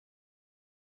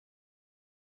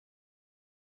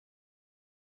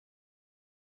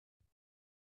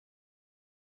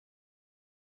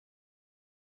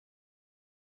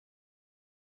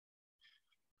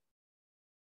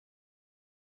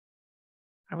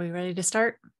Are we ready to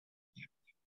start?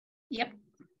 Yep.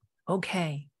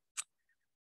 Okay.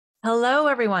 Hello,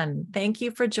 everyone. Thank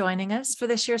you for joining us for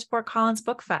this year's Fort Collins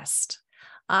Book Fest.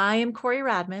 I am Corey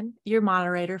Radman, your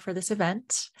moderator for this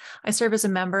event. I serve as a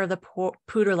member of the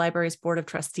Poudre Library's Board of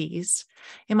Trustees.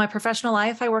 In my professional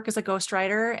life, I work as a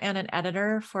ghostwriter and an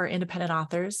editor for independent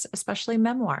authors, especially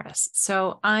memoirists.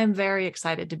 So I'm very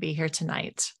excited to be here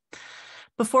tonight.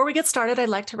 Before we get started, I'd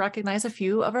like to recognize a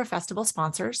few of our festival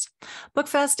sponsors.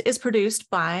 BookFest is produced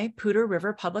by Poudre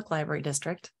River Public Library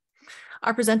District.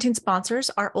 Our presenting sponsors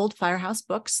are Old Firehouse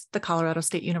Books, the Colorado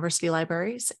State University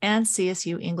Libraries, and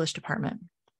CSU English Department.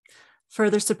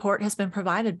 Further support has been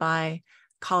provided by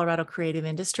Colorado Creative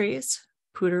Industries,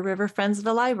 Poudre River Friends of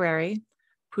the Library,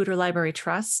 Poudre Library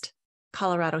Trust,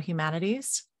 Colorado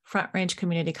Humanities, Front Range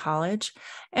Community College,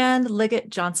 and Liggett,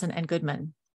 Johnson, and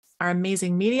Goodman. Our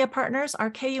amazing media partners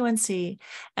are KUNC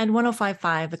and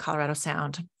 105.5 The Colorado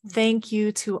Sound. Thank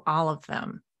you to all of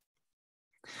them.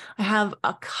 I have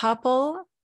a couple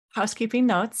housekeeping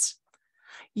notes.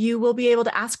 You will be able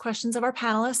to ask questions of our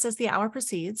panelists as the hour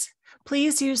proceeds.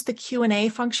 Please use the Q&A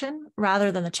function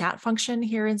rather than the chat function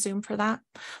here in Zoom for that.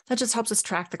 That just helps us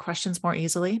track the questions more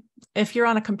easily. If you're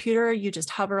on a computer, you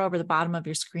just hover over the bottom of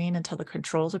your screen until the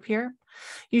controls appear.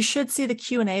 You should see the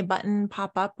Q&A button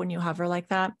pop up when you hover like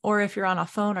that. Or if you're on a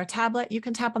phone or tablet, you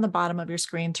can tap on the bottom of your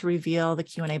screen to reveal the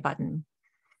Q&A button.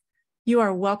 You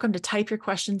are welcome to type your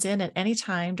questions in at any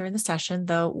time during the session,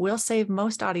 though we'll save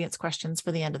most audience questions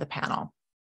for the end of the panel.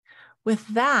 With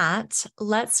that,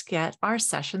 let's get our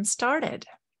session started.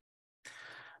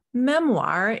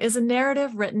 Memoir is a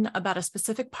narrative written about a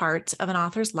specific part of an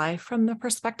author's life from the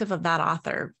perspective of that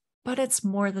author, but it's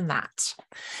more than that.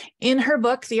 In her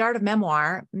book, The Art of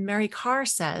Memoir, Mary Karr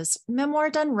says,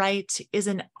 memoir done right is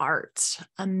an art,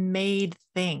 a made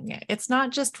thing. It's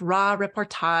not just raw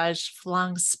reportage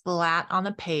flung splat on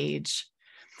the page.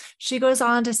 She goes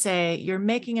on to say, you're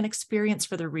making an experience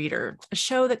for the reader, a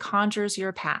show that conjures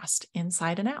your past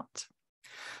inside and out.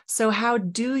 So how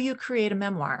do you create a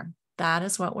memoir? That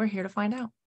is what we're here to find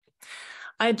out.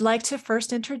 I'd like to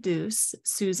first introduce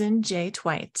Susan J.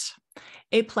 Tweit.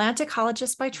 A plant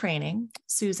ecologist by training,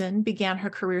 Susan began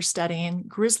her career studying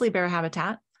grizzly bear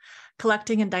habitat,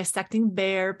 collecting and dissecting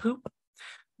bear poop,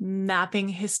 mapping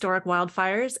historic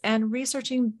wildfires, and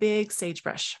researching big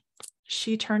sagebrush.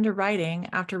 She turned to writing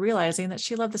after realizing that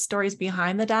she loved the stories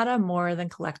behind the data more than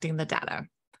collecting the data.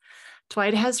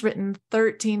 Tweit has written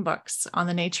 13 books on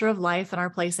the nature of life and our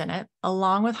place in it,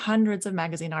 along with hundreds of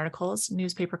magazine articles,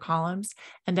 newspaper columns,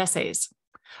 and essays.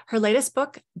 Her latest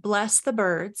book, Bless the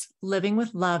Birds, Living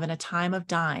with Love in a Time of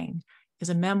Dying, is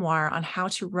a memoir on how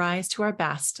to rise to our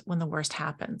best when the worst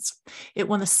happens. It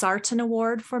won the Sarton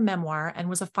Award for Memoir and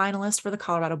was a finalist for the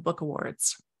Colorado Book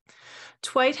Awards.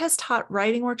 Tweit has taught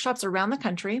writing workshops around the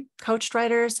country, coached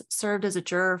writers, served as a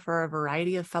juror for a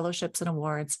variety of fellowships and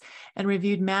awards, and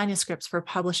reviewed manuscripts for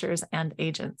publishers and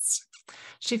agents.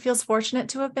 She feels fortunate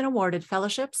to have been awarded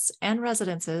fellowships and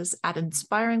residences at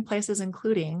inspiring places,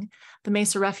 including the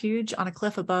Mesa Refuge on a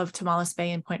cliff above Tomales Bay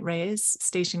in Point Reyes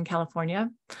Station, California,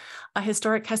 a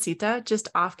historic casita just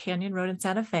off Canyon Road in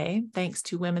Santa Fe, thanks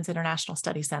to Women's International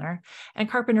Study Center, and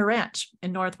Carpenter Ranch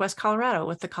in Northwest Colorado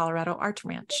with the Colorado Art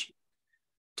Ranch.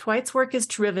 Tweit's work is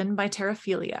driven by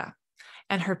terraphilia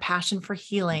and her passion for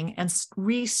healing and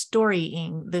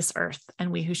restorying this earth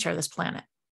and we who share this planet.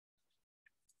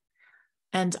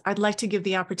 And I'd like to give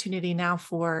the opportunity now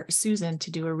for Susan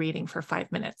to do a reading for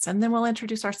 5 minutes, and then we'll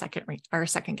introduce our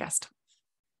second guest.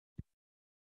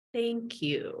 Thank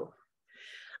you.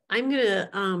 I'm going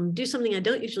to do something I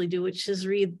don't usually do, which is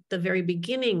read the very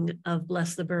beginning of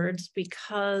Bless the Birds,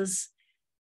 because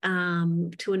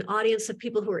to an audience of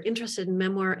people who are interested in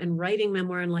memoir and writing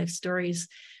memoir and life stories,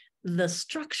 the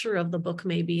structure of the book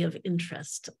may be of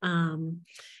interest.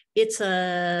 It's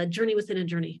a journey within a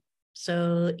journey.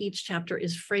 So each chapter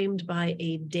is framed by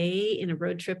a day in a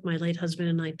road trip my late husband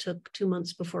and I took 2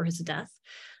 months before his death.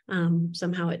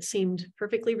 Somehow it seemed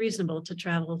perfectly reasonable to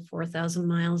travel 4,000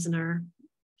 miles in our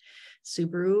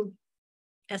Subaru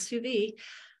SUV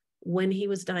when he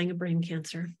was dying of brain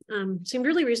cancer. Seemed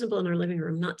really reasonable in our living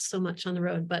room, not so much on the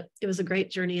road, but it was a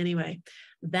great journey anyway.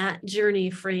 That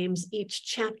journey frames each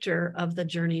chapter of the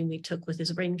journey we took with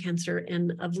his brain cancer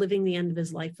and of living the end of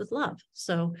his life with love.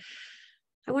 So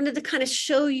I wanted to kind of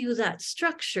show you that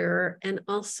structure, and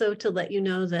also to let you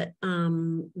know that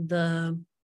the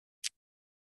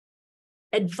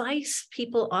advice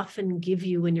people often give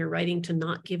you when you're writing to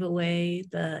not give away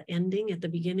the ending at the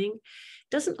beginning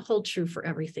doesn't hold true for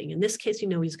everything. In this case, you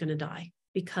know he's going to die,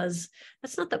 because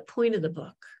that's not the point of the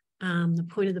book. The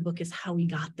point of the book is how we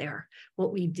got there,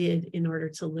 what we did in order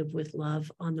to live with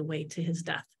love on the way to his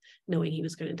death, knowing he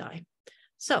was going to die.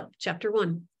 So, chapter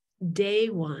 1, day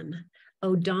 1,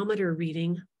 odometer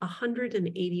reading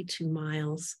 182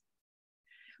 miles.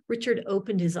 Richard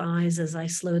opened his eyes as I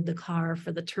slowed the car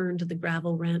for the turn to the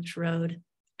gravel ranch road.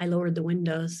 I lowered the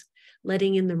windows,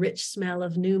 letting in the rich smell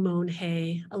of new mown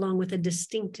hay, along with a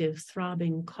distinctive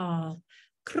throbbing call.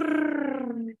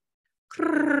 Krrr,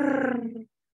 krrr,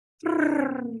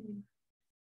 krrr.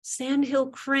 Sandhill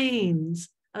cranes.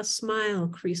 A smile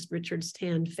creased Richard's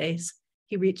tanned face.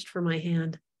 He reached for my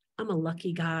hand. I'm a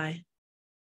lucky guy.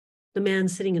 The man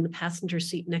sitting in the passenger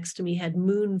seat next to me had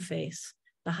moon face,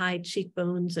 the high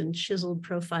cheekbones and chiseled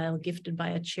profile gifted by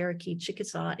a Cherokee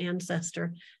Chickasaw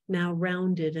ancestor, now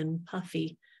rounded and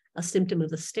puffy, a symptom of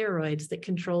the steroids that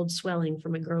controlled swelling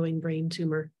from a growing brain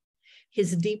tumor.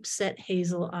 His deep-set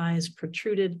hazel eyes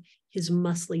protruded, his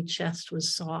muscly chest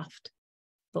was soft.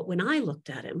 But when I looked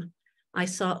at him, I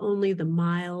saw only the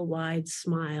mile-wide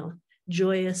smile,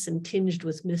 joyous and tinged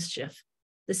with mischief,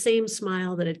 the same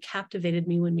smile that had captivated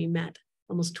me when we met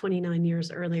almost 29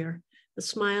 years earlier, the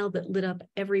smile that lit up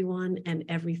everyone and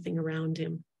everything around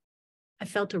him. I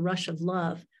felt a rush of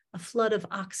love, a flood of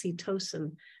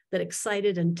oxytocin that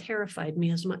excited and terrified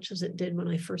me as much as it did when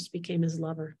I first became his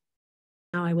lover.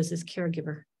 Now I was his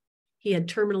caregiver. He had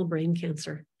terminal brain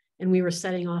cancer, and we were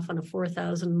setting off on a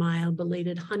 4,000-mile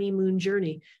belated honeymoon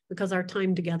journey because our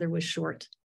time together was short,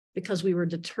 because we were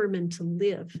determined to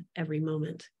live every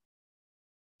moment.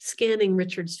 Scanning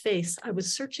Richard's face, I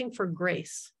was searching for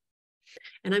grace.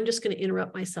 And I'm just going to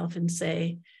interrupt myself and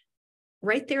say,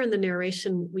 right there in the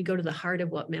narration, we go to the heart of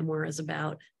what memoir is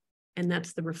about, and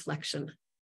that's the reflection.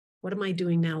 What am I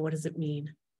doing now? What does it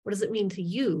mean? What does it mean to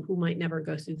you who might never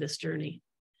go through this journey?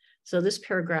 So this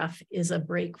paragraph is a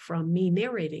break from me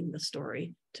narrating the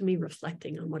story to me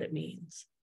reflecting on what it means.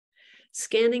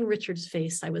 Scanning Richard's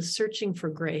face, I was searching for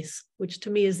grace, which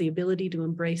to me is the ability to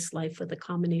embrace life with a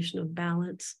combination of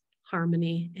balance,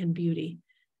 harmony, and beauty.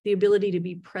 The ability to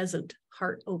be present,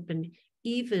 heart open,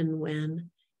 especially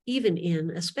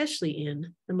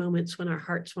in the moments when our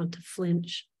hearts want to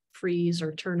flinch, freeze,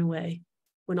 or turn away,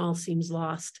 when all seems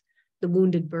lost. The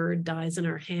wounded bird dies in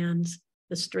our hands.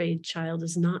 The strayed child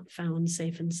is not found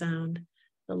safe and sound.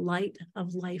 The light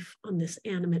of life on this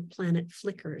animate planet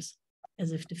flickers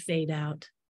as if to fade out.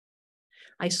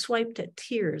 I swiped at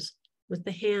tears with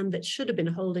the hand that should have been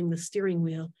holding the steering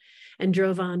wheel and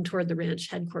drove on toward the ranch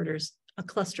headquarters, a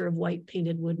cluster of white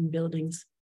painted wooden buildings.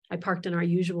 I parked in our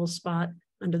usual spot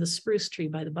under the spruce tree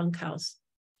by the bunkhouse.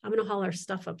 I'm going to haul our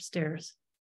stuff upstairs.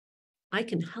 I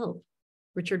can help.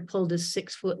 Richard pulled his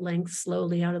 6-foot length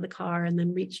slowly out of the car and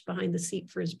then reached behind the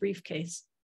seat for his briefcase.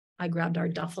 I grabbed our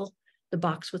duffel, the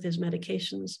box with his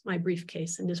medications, my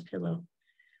briefcase, and his pillow.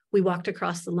 We walked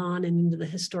across the lawn and into the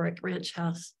historic ranch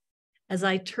house. As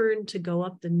I turned to go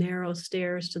up the narrow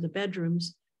stairs to the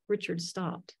bedrooms, Richard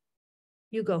stopped.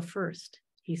 You go first,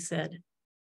 he said.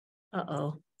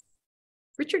 Uh-oh.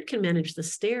 Richard can manage the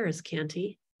stairs, can't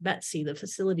he? Betsy, the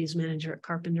facilities manager at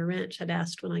Carpenter Ranch, had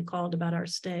asked when I called about our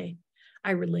stay.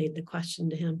 I relayed the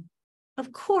question to him.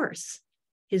 Of course.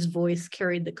 His voice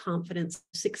carried the confidence of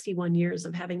 61 years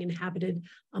of having inhabited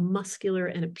a muscular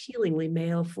and appealingly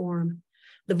male form.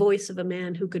 The voice of a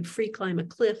man who could free climb a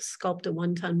cliff, sculpt a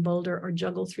 1-ton boulder, or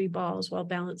juggle 3 balls while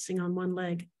balancing on one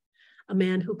leg. A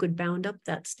man who could bound up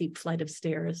that steep flight of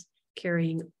stairs,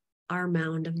 carrying our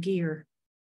mound of gear.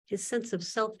 His sense of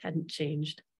self hadn't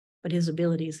changed, but his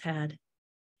abilities had.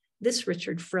 This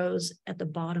Richard froze at the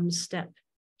bottom step,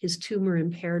 his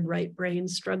tumor-impaired right brain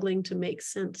struggling to make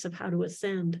sense of how to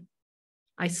ascend.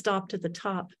 I stopped at the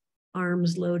top,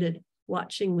 arms loaded,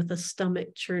 watching with a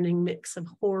stomach-churning mix of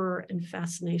horror and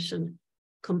fascination,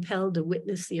 compelled to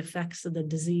witness the effects of the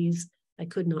disease. I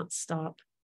could not stop.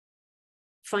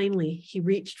 Finally, he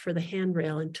reached for the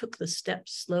handrail and took the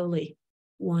steps slowly,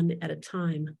 one at a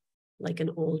time, like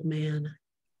an old man.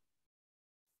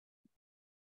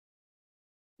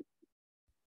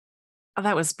 Oh,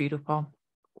 that was beautiful.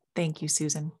 Thank you,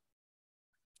 Susan.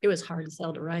 It was hard to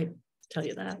sell to write, I'll tell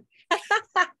you that.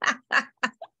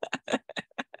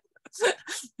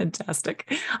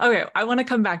 Fantastic. Okay, I want to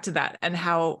come back to that and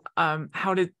how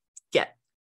to get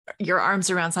your arms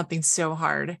around something so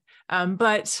hard.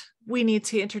 But we need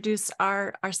to introduce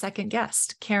our second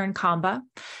guest, Karen Comba.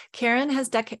 Karen has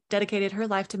dedicated her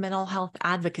life to mental health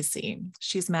advocacy.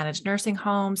 She's managed nursing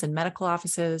homes and medical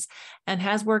offices and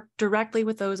has worked directly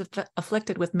with those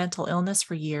afflicted with mental illness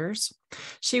for years.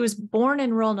 She was born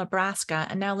in rural Nebraska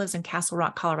and now lives in Castle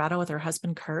Rock, Colorado with her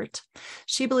husband, Kurt.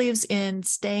 She believes in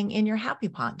staying in your happy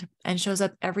pond and shows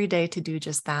up every day to do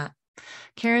just that.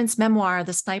 Karen's memoir,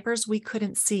 The Snipers We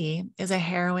Couldn't See, is a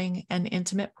harrowing and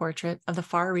intimate portrait of the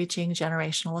far-reaching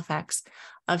generational effects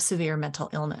of severe mental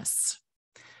illness.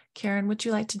 Karen, would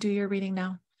you like to do your reading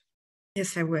now?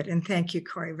 Yes, I would. And thank you,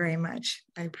 Corey, very much.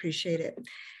 I appreciate it.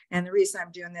 And the reason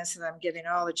I'm doing this is I'm giving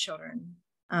all the children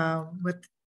with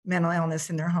mental illness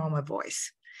in their home a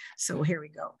voice. So here we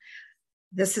go.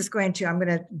 I'm going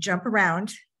to jump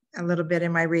around a little bit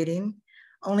in my reading,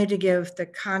 only to give the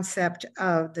concept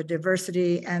of the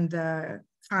diversity and the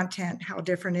content, how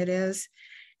different it is.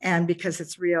 And because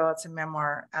it's real, it's a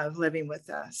memoir of living with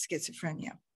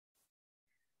schizophrenia.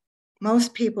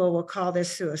 Most people will call this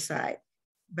suicide,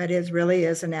 but it really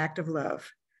is an act of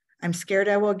love. I'm scared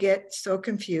I will get so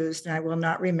confused and I will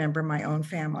not remember my own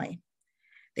family.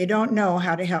 They don't know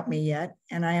how to help me yet,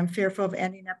 and I am fearful of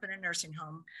ending up in a nursing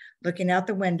home, looking out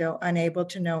the window, unable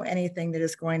to know anything that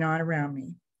is going on around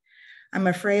me. I'm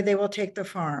afraid they will take the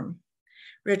farm.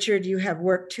 Richard, you have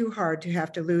worked too hard to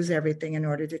have to lose everything in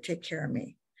order to take care of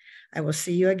me. I will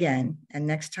see you again, and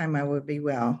next time I will be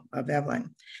well. Of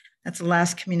Evelyn. That's the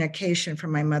last communication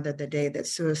from my mother the day that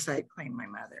suicide claimed my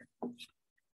mother.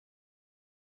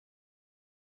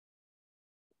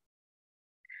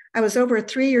 I was over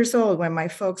 3 years old when my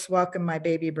folks welcomed my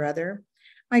baby brother.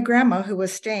 My grandma, who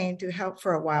was staying to help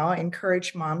for a while,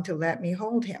 encouraged Mom to let me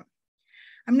hold him.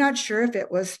 I'm not sure if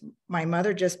it was my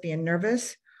mother just being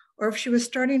nervous or if she was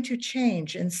starting to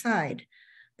change inside,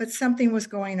 but something was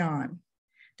going on.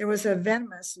 There was a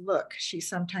venomous look she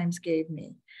sometimes gave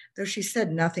me, though she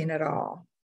said nothing at all.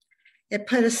 It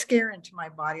put a scare into my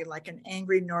body like an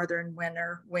angry northern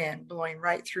winter wind blowing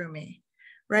right through me,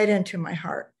 right into my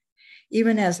heart.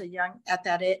 Even at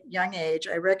that young age,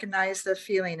 I recognized the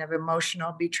feeling of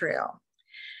emotional betrayal.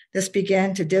 This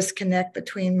began to disconnect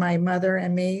between my mother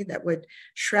and me that would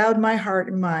shroud my heart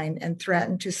and mind and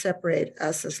threaten to separate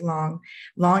us as long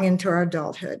into our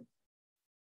adulthood.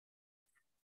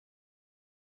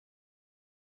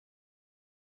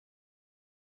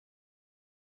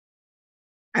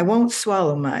 I won't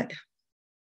swallow mud.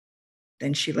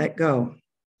 Then she let go.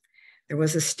 There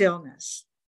was a stillness.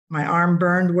 My arm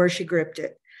burned where she gripped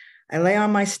it. I lay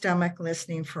on my stomach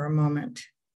listening for a moment.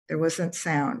 There wasn't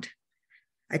sound.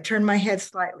 I turned my head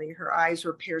slightly. Her eyes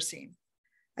were piercing.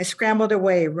 I scrambled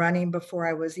away, running before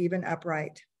I was even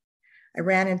upright. I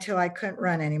ran until I couldn't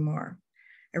run anymore.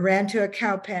 I ran to a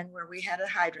cow pen where we had a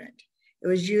hydrant. It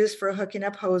was used for hooking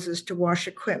up hoses to wash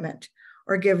equipment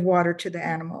or give water to the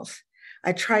animals.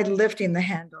 I tried lifting the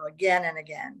handle again and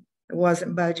again. It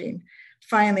wasn't budging.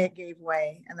 Finally, it gave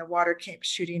way and the water came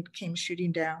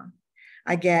shooting down.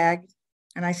 I gagged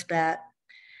and I spat,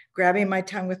 grabbing my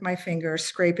tongue with my fingers,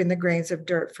 scraping the grains of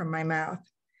dirt from my mouth.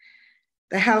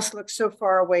 The house looked so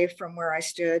far away from where I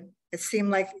stood. It seemed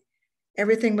like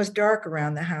everything was dark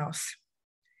around the house,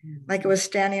 like it was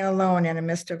standing alone in a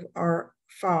mist of or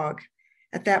fog.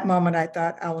 At that moment, I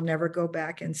thought, I will never go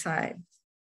back inside.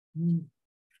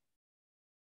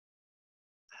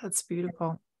 That's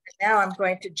beautiful. Now I'm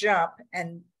going to jump,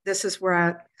 and this is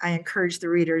where I encourage the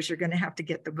readers. You're going to have to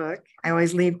get the book. I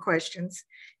always leave questions.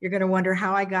 You're going to wonder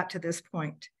how I got to this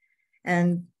point.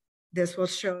 And this will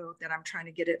show that I'm trying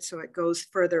to get it so it goes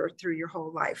further through your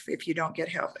whole life if you don't get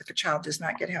help, if a child does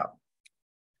not get help.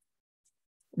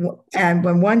 And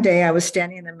when one day I was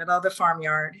standing in the middle of the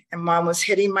farmyard and Mom was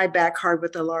hitting my back hard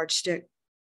with a large stick,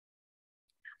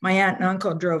 my aunt and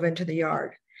uncle drove into the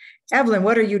yard. Evelyn,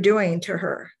 what are you doing to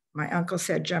her? My uncle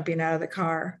said, jumping out of the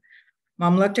car.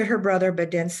 Mom looked at her brother,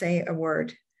 but didn't say a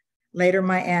word. Later,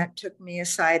 my aunt took me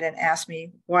aside and asked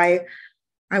me why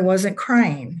I wasn't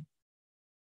crying.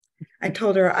 I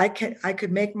told her I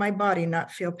could make my body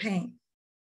not feel pain.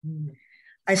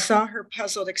 I saw her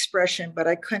puzzled expression, but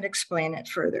I couldn't explain it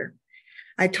further.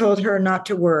 I told her not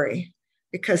to worry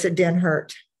because it didn't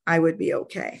hurt. I would be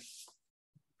okay.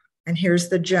 And here's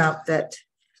the jump that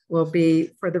will be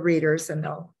for the readers, and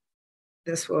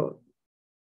this will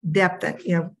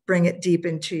bring it deep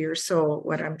into your soul,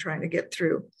 what I'm trying to get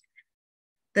through.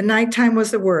 The nighttime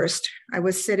was the worst. I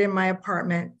would sit in my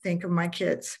apartment, think of my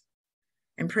kids,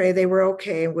 and pray they were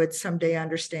okay and would someday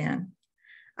understand.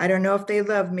 I don't know if they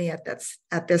loved me at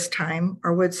this time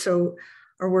or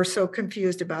were so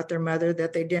confused about their mother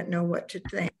that they didn't know what to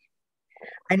think.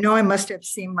 I know I must have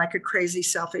seemed like a crazy,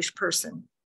 selfish person.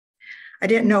 I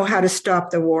didn't know how to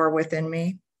stop the war within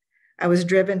me. I was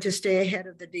driven to stay ahead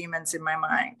of the demons in my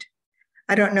mind.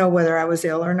 I don't know whether I was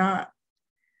ill or not.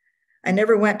 I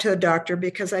never went to the doctor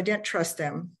because I didn't trust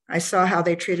them. I saw how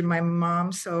they treated my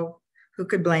mom, so who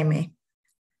could blame me?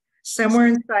 Somewhere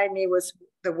inside me was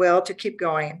the will to keep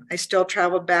going. I still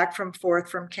traveled back and forth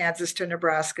from Kansas to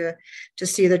Nebraska to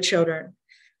see the children.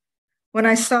 When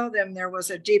I saw them, there was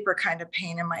a deeper kind of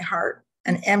pain in my heart,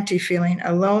 an empty feeling,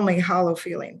 a lonely, hollow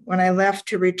feeling. When I left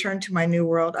to return to my new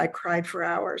world, I cried for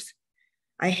hours.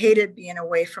 I hated being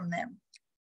away from them.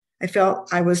 I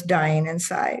felt I was dying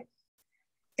inside.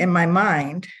 In my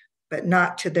mind, but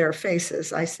not to their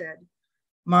faces, I said,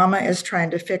 Mama is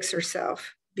trying to fix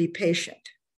herself. Be patient,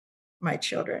 my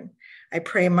children. I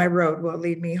pray my road will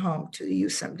lead me home to you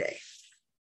someday.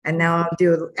 And now I'll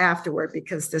do it afterward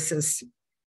because this is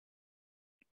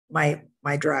my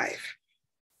drive.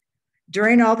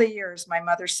 During all the years my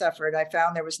mother suffered, I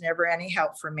found there was never any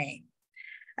help for me.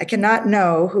 I cannot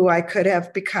know who I could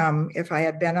have become if I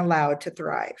had been allowed to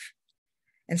thrive.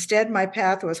 Instead, my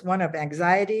path was one of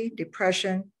anxiety,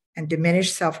 depression, and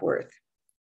diminished self-worth.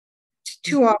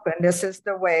 Too often, this is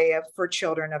the way for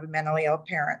children of mentally ill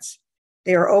parents.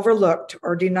 They are overlooked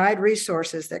or denied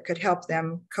resources that could help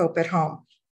them cope at home.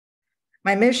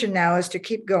 My mission now is to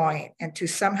keep going and to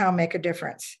somehow make a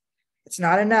difference. It's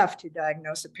not enough to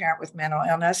diagnose a parent with mental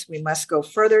illness. We must go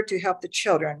further to help the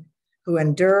children who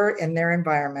endure in their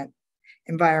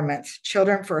environments,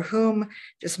 children for whom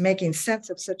just making sense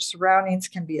of such surroundings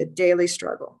can be a daily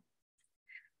struggle.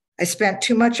 I spent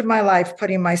too much of my life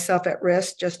putting myself at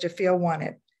risk just to feel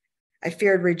wanted. I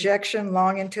feared rejection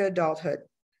long into adulthood.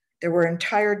 There were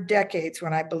entire decades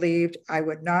when I believed I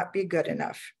would not be good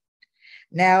enough.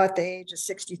 Now, at the age of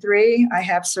 63, I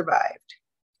have survived.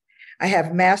 I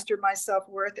have mastered my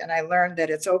self-worth, and I learned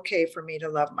that it's okay for me to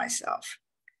love myself.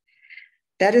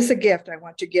 That is a gift I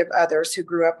want to give others who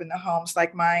grew up in the homes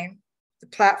like mine, the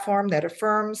platform that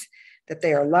affirms that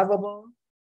they are lovable,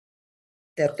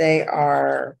 that they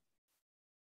are,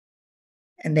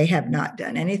 and they have not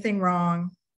done anything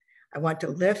wrong. I want to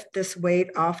lift this weight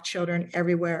off children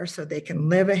everywhere so they can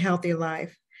live a healthy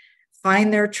life,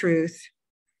 find their truth,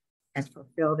 and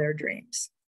fulfill their dreams.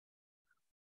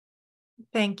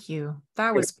 Thank you.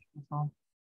 That was beautiful.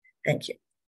 Thank you.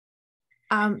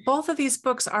 Both of these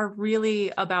books are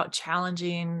really about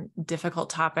challenging, difficult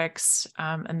topics,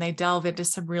 and they delve into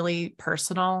some really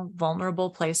personal, vulnerable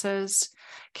places.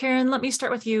 Karen, let me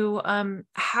start with you.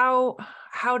 How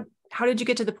did you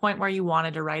get to the point where you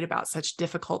wanted to write about such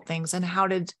difficult things, and how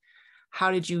did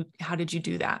you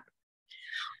do that?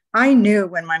 I knew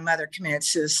when my mother committed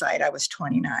suicide, I was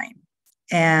 29,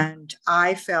 and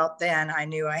I felt then I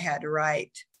knew I had to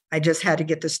write. I just had to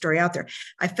get the story out there.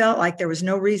 I felt like there was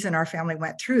no reason our family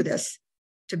went through this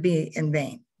to be in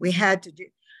vain. We had to do,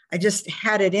 I just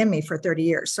had it in me for 30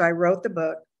 years. So I wrote the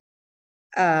book.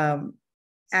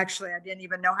 Actually, I didn't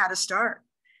even know how to start,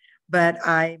 but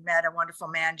I met a wonderful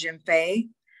man, Jim Fay,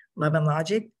 Love and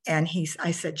Logic. And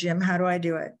I said, Jim, how do I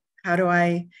do it? How do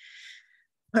I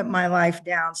put my life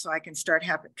down so I can start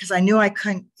helping? Because I knew I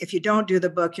couldn't, if you don't do the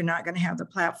book, you're not going to have the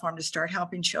platform to start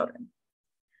helping children.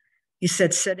 He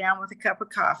said, sit down with a cup of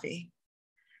coffee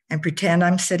and pretend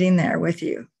I'm sitting there with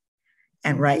you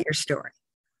and write your story.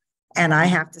 And I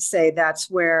have to say that's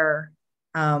where,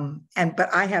 but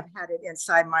I have had it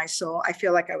inside my soul. I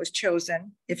feel like I was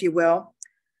chosen, if you will.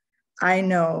 I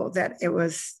know that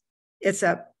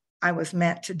I was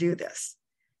meant to do this.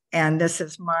 And this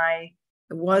is it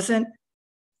wasn't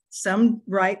some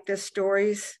write the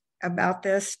stories about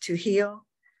this to heal.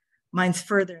 Mine's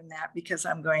further than that because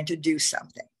I'm going to do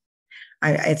something.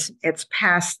 It's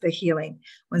past the healing.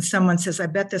 When someone says, I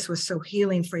bet this was so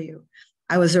healing for you,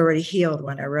 I was already healed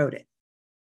when I wrote it.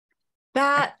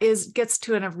 That gets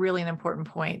to a really important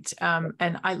point.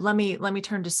 And let me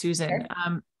turn to Susan.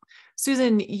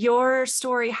 Susan, your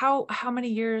story, how many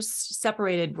years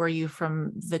separated were you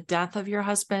from the death of your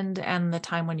husband and the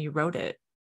time when you wrote it?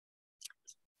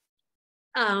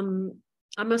 I'm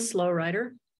a slow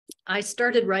writer. I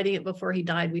started writing it before he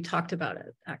died. We talked about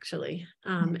it, actually,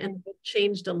 and it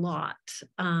changed a lot.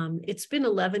 It's been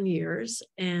 11 years,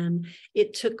 and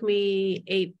it took me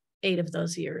eight of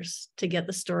those years to get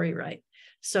the story right.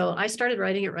 So I started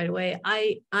writing it right away.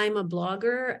 I'm a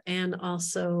blogger and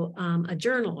also a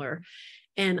journaler,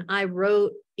 and I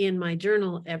wrote in my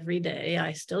journal every day.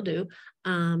 I still do,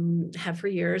 have for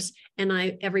years. And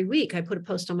every week I put a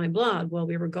post on my blog while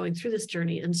we were going through this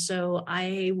journey. And so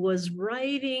I was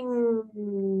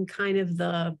writing kind of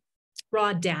the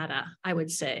raw data, I would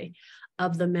say,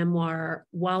 of the memoir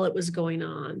while it was going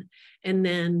on. And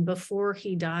then before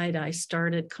he died, I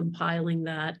started compiling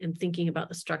that and thinking about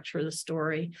the structure of the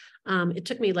story. It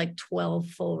took me like 12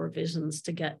 full revisions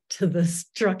to get to the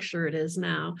structure it is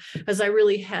now, as I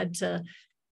really had to.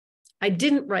 I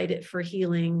didn't write it for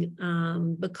healing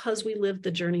because we lived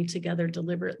the journey together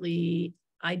deliberately.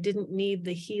 I didn't need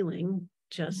the healing,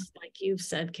 just like you've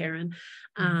said, Karen.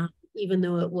 even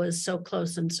though it was so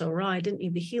close and so raw, I didn't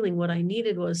need the healing. What I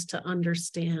needed was to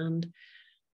understand,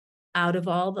 out of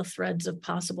all the threads of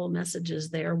possible messages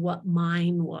there, what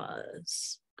mine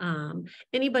was.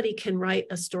 Anybody can write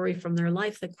a story from their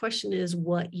life. The question is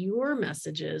what your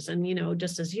message is. And, you know,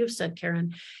 just as you've said,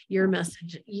 Karen, your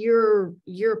message, your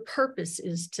purpose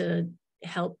is to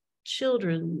help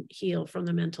children heal from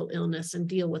the mental illness and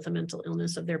deal with the mental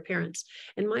illness of their parents.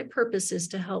 And my purpose is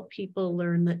to help people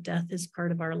learn that death is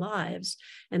part of our lives,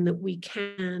 and that we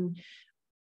can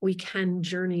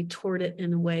journey toward it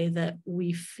in a way that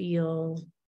we feel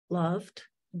loved,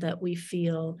 that we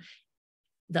feel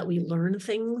that we learn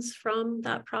things from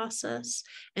that process,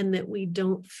 and that we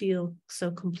don't feel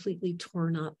so completely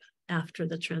torn up after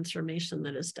the transformation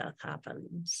that is death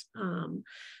happens.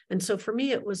 And so for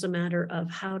me, it was a matter of,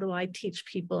 how do I teach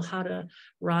people how to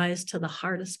rise to the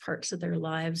hardest parts of their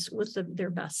lives with their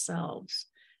best selves?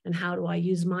 And how do I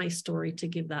use my story to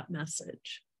give that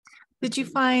message? Did you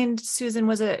find, Susan,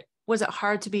 was it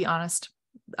hard to be honest?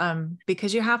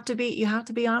 Because you have to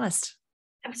be honest.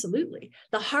 Absolutely.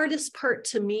 The hardest part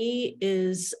to me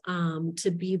is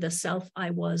to be the self I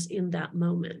was in that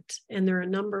moment. And there are a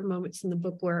number of moments in the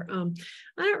book where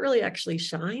I don't really actually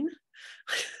shine.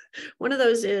 One of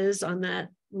those is on that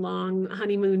long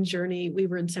honeymoon journey. We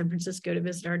were in San Francisco to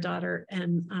visit our daughter,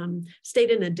 and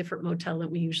stayed in a different motel than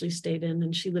we usually stayed in.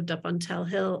 And she lived up on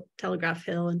Telegraph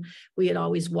Hill. And we had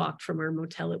always walked from our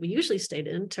motel that we usually stayed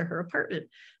in to her apartment.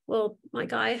 Well, my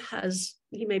guy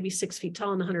he may be 6 feet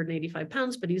tall and 185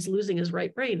 pounds, but he's losing his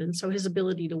right brain. And so his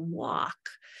ability to walk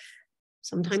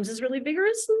sometimes is really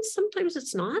vigorous and sometimes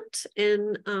it's not.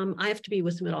 And I have to be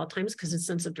with him at all times because his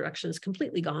sense of direction is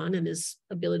completely gone, and his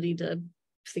ability to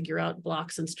figure out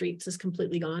blocks and streets is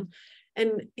completely gone.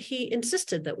 And he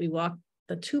insisted that we walk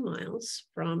the 2 miles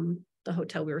from the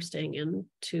hotel we were staying in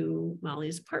to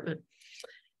Molly's apartment.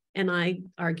 And I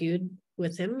argued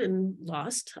with him and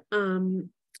lost.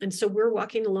 And so we're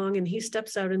walking along, and he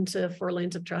steps out into 4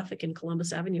 lanes of traffic in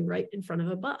Columbus Avenue right in front of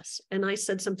a bus. And I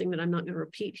said something that I'm not going to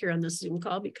repeat here on this Zoom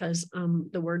call because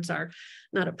the words are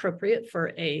not appropriate for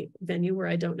a venue where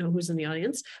I don't know who's in the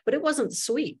audience, but it wasn't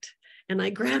sweet. And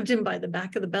I grabbed him by the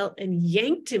back of the belt and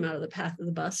yanked him out of the path of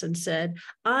the bus and said,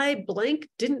 I blank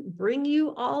didn't bring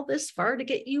you all this far to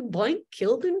get you blank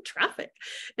killed in traffic.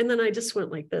 And then I just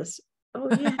went like this. Oh,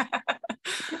 yeah.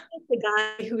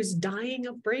 The guy who's dying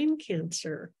of brain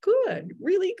cancer. Good,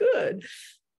 really good.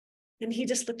 And he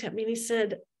just looked at me and he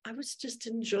said, I was just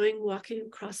enjoying walking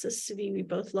across the city we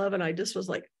both love. And I just was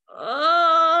like,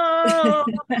 oh,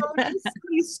 just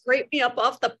please scrape me up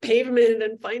off the pavement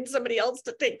and find somebody else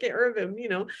to take care of him, you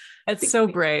know. It's so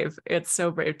brave. It's so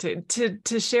brave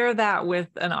to share that with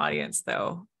an audience,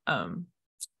 though.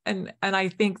 And I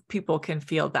think people can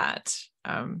feel that,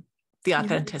 the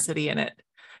authenticity in it.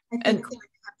 I think you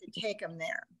have to take them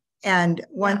there. And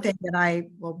one thing that I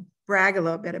will brag a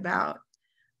little bit about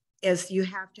is you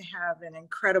have to have an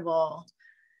incredible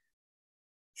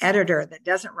editor that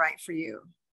doesn't write for you,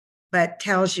 but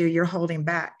tells you you're holding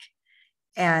back.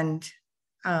 And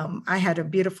I had a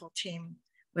beautiful team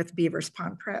with Beaver's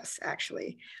Pond Press,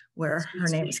 actually, where her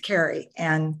name is Carrie.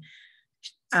 And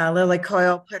Lily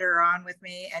Coyle put her on with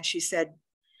me, and she said,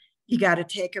 you got to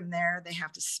take them there. They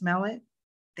have to smell it.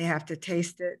 They have to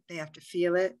taste it. They have to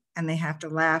feel it, and they have to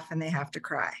laugh, and they have to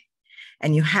cry.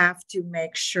 And you have to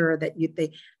make sure that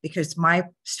because my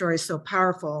story is so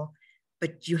powerful,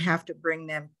 but you have to bring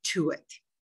them to it.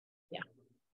 Yeah.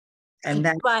 And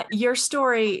but your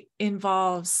story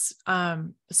involves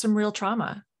some real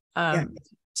trauma.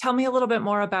 Tell me a little bit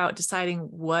more about deciding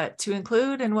what to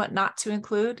include and what not to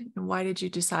include. And why did you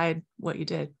decide what you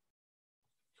did?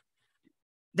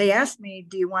 They asked me,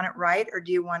 do you want it right or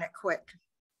do you want it quick?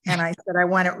 And I said, I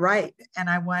want it right. And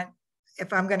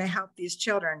if I'm going to help these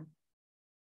children,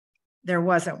 there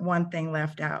wasn't one thing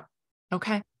left out.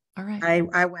 Okay. All right.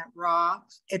 I went raw.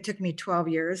 It took me 12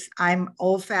 years. I'm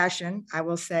old fashioned, I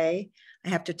will say. I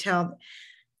have to tell,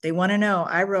 they want to know,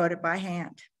 I wrote it by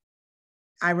hand.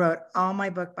 I wrote all my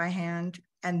book by hand,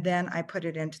 and then I put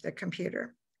it into the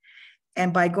computer.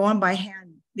 And by going by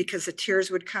hand, because the tears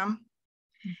would come,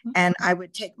 and I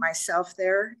would take myself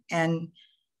there, and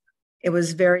it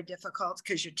was very difficult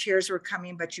because your tears were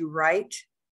coming, but you write.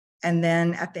 And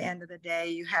then at the end of the day,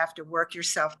 you have to work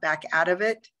yourself back out of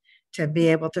it to be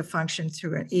able to function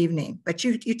through an evening. But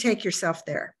you take yourself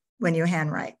there when you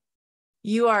handwrite.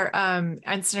 You are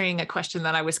answering a question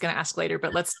that I was going to ask later,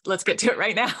 but let's get to it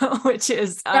right now, which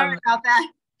is sorry about that.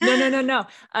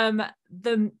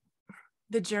 No.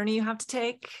 The journey you have to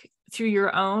take through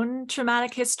your own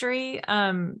traumatic history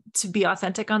to be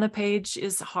authentic on the page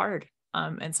is hard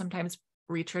and sometimes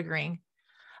re-triggering.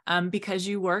 because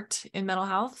you worked in mental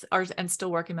health and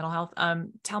still work in mental health.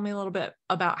 Tell me a little bit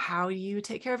about how you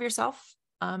take care of yourself,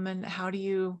 and how do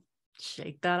you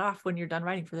shake that off when you're done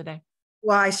writing for the day?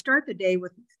 Well, I start the day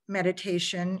with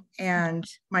meditation and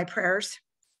my prayers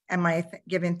and my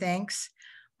giving thanks.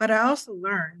 But I also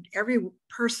learned every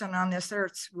person on this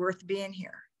earth's worth being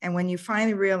here. And when you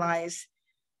finally realize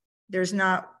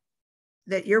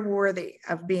that you're worthy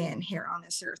of being here on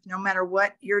this earth, no matter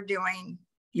what you're doing,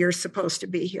 you're supposed to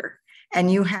be here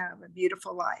and you have a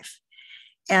beautiful life.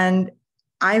 And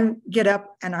I get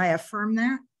up and I affirm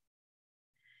that.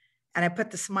 And I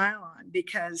put the smile on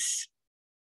because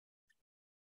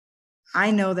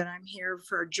I know that I'm here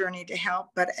for a journey to help,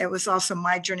 but it was also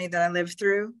my journey that I lived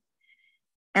through.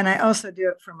 And I also do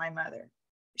it for my mother.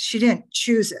 She didn't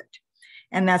choose it.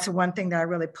 And that's the one thing that I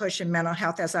really push in mental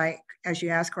health as you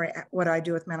ask, Corey, what do I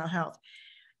do with mental health?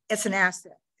 It's an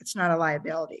asset. It's not a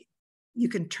liability. You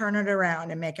can turn it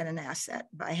around and make it an asset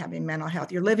by having mental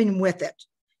health. You're living with it.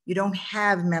 You don't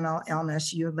have mental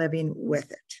illness. You're living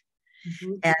with it.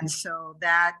 Mm-hmm. And so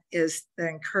that is the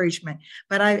encouragement.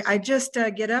 But I just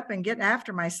get up and get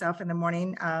after myself in the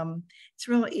morning. It's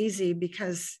real easy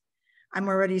because I'm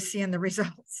already seeing the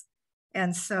results.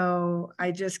 And so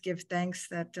I just give thanks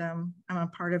that I'm a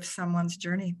part of someone's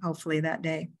journey, hopefully that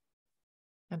day.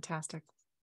 Fantastic.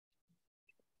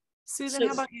 Susan,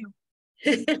 how about you?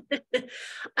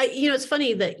 It's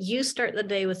funny that you start the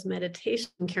day with meditation,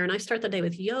 Karen. I start the day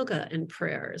with yoga and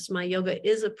prayers. My yoga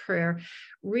is a prayer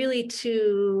really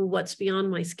to what's beyond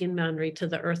my skin boundary, to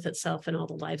the earth itself and all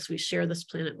the lives we share this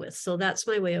planet with. So that's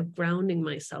my way of grounding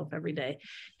myself every day.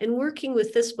 And working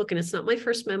with this book, and it's not my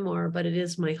first memoir, but it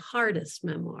is my hardest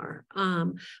memoir.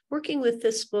 Working with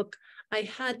this book, I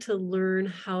had to learn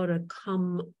how to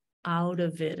come out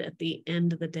of it at the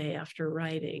end of the day after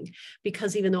writing,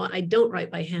 because even though I don't write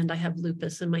by hand, I have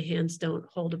lupus and my hands don't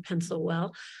hold a pencil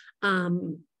well.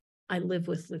 I live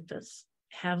with lupus,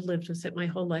 have lived with it my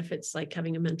whole life. It's like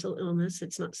having a mental illness.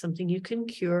 It's not something you can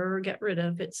cure or get rid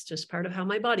of. It's just part of how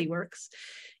my body works.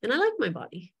 And I like my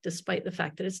body, despite the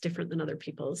fact that it's different than other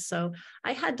people's. So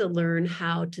I had to learn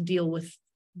how to deal with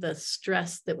the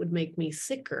stress that would make me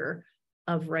sicker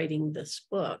of writing this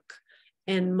book.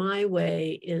 And my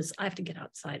way is I have to get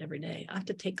outside every day. I have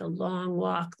to take a long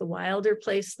walk. The wilder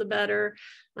place, the better.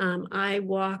 I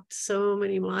walked so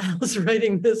many miles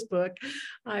writing this book.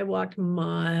 I walked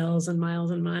miles and miles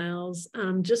and miles.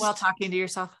 Just while talking to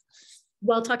yourself?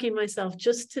 While talking to myself,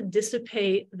 just to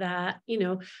dissipate that,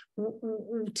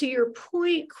 to your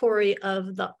point, Corey,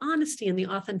 of the honesty and the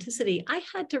authenticity, I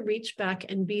had to reach back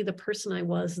and be the person I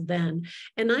was then.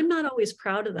 And I'm not always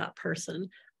proud of that person.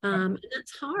 And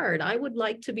that's hard. I would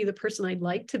like to be the person I'd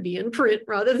like to be in print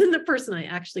rather than the person I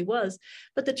actually was.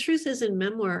 But the truth is, in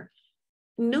memoir,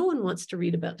 no one wants to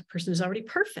read about the person who's already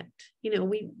perfect.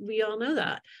 We all know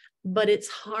that. But it's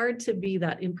hard to be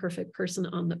that imperfect person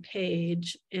on the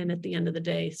page and at the end of the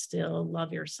day still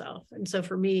love yourself. And so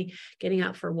for me, getting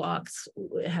out for walks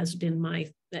has been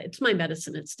it's my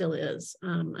medicine. It still is.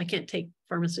 I can't take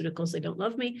pharmaceuticals. They don't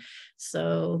love me.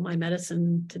 So my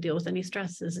medicine to deal with any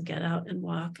stress is get out and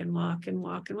walk and walk and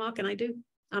walk and walk. And I do.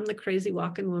 I'm the crazy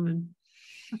walking woman.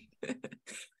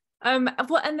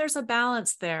 Well, and there's a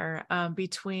balance there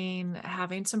between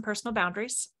having some personal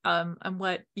boundaries and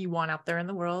what you want out there in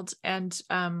the world, and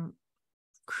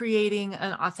creating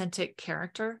an authentic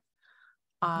character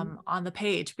on the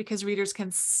page, because readers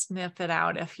can sniff it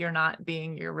out if you're not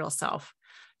being your real self.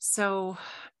 So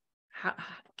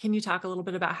can you talk a little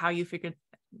bit about how you figured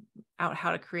out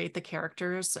how to create the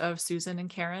characters of Susan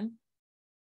and Karen?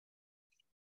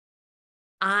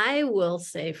 I will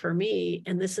say for me,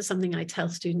 and this is something I tell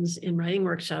students in writing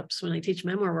workshops when I teach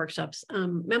memoir workshops,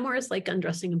 memoir is like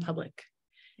undressing in public.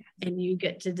 Yes. And you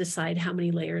get to decide how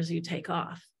many layers you take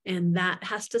off. And that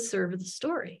has to serve the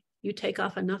story. You take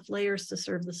off enough layers to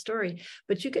serve the story,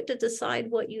 but you get to decide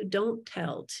what you don't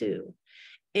tell too.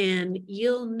 And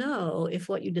you'll know if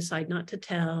what you decide not to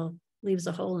tell leaves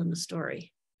a hole in the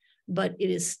story, but it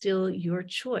is still your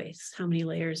choice how many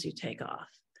layers you take off.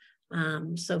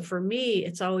 So for me,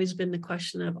 it's always been the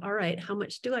question of, all right, how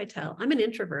much do I tell? I'm an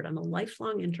introvert. I'm a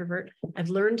lifelong introvert. I've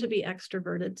learned to be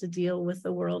extroverted to deal with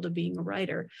the world of being a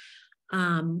writer.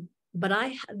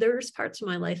 But there's parts of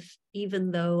my life,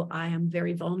 even though I am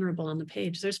very vulnerable on the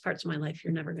page, there's parts of my life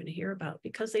you're never going to hear about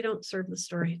because they don't serve the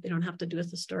story. They don't have to do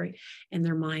with the story, and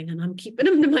they're mine, and I'm keeping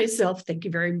them to myself. Thank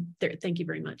you very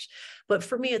much. But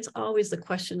for me, it's always the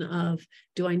question of,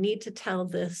 do I need to tell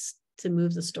this to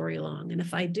move the story along? And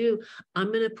if I do, I'm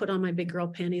going to put on my big girl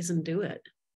panties and do it.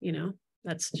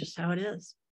 That's just how it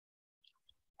is.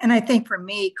 And I think for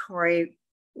me, Corey,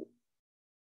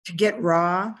 to get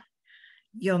raw,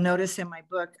 you'll notice in my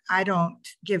book, I don't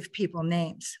give people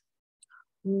names.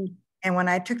 And when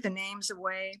I took the names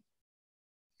away,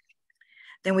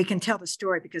 then we can tell the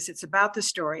story, because it's about the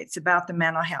story. It's about the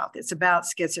mental health. It's about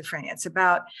schizophrenia. It's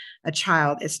about a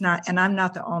child. It's not, and I'm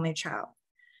not the only child.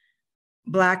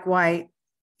 Black, white,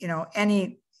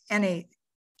 any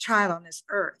child on this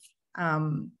earth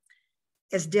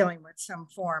is dealing with some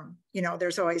form. They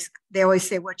always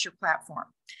say, what's your platform?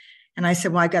 And I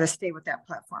said, well, I got to stay with that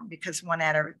platform, because 1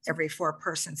 out of every 4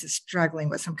 persons is struggling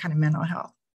with some kind of mental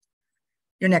health.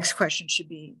 Your next question should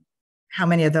be, how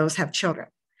many of those have children?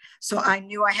 So I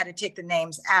knew I had to take the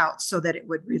names out so that it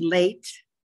would relate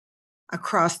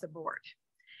across the board.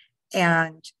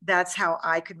 And that's how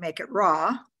I could make it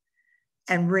raw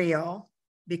and real,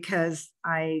 because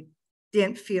I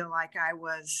didn't feel like I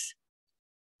was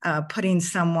putting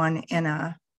someone in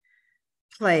a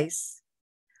place.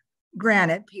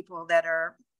 Granted, people that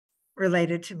are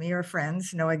related to me or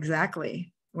friends know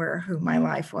exactly who my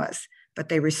life was, but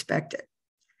they respect it.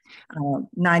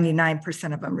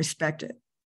 99% of them respect it.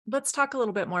 Let's talk a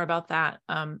little bit more about that.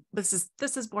 This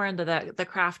is more into the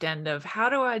craft end of, how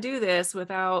do I do this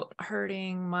without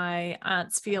hurting my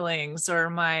aunt's feelings, or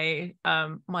my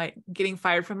getting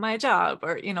fired from my job,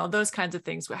 or those kinds of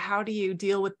things. How do you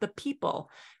deal with the people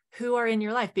who are in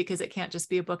your life? Because it can't just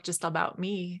be a book just about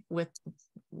me with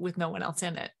no one else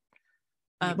in it.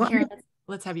 Karen,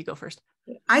 let's have you go first.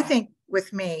 I think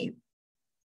with me,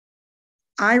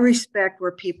 I respect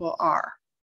where people are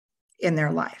in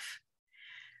their life.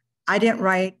 I didn't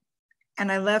write,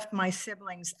 and I left my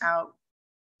siblings out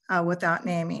without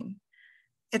naming.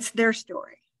 It's their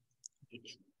story.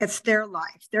 It's their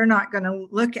life. They're not going to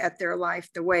look at their life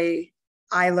the way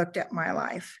I looked at my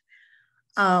life.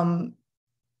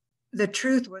 The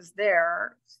truth was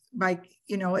there. I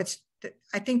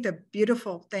think the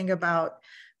beautiful thing about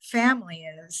family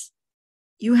is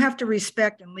you have to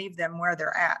respect and leave them where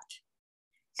they're at,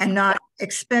 and not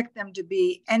expect them to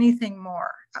be anything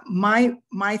more. My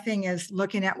thing is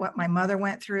looking at what my mother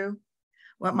went through,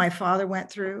 what my father went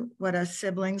through, what us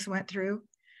siblings went through,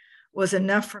 was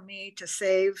enough for me to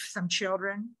save some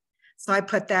children. So I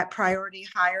put that priority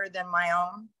higher than my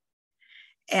own.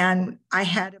 And I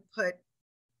had to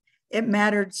it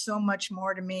mattered so much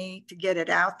more to me to get it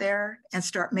out there and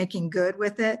start making good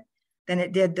with it than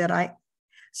it did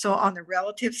so on the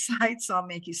relative side, so I'll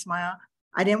make you smile,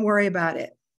 I didn't worry about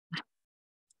it.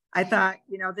 I thought,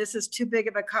 this is too big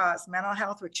of a cause. Mental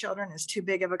health with children is too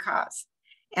big of a cause.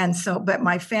 And so, but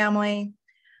my family,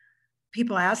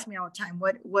 people ask me all the time,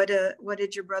 what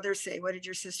did your brother say? What did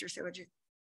your sister say?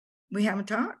 We haven't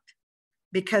talked,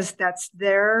 because that's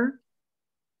their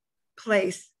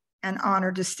place and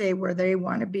honor to stay where they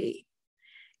want to be.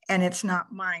 And it's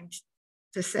not mine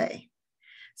to say.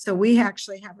 So we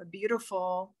actually have a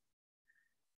beautiful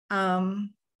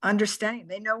understanding.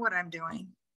 They know what I'm doing.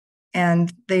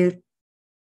 And they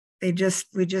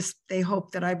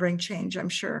hope that I bring change, I'm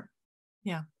sure.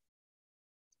 Yeah.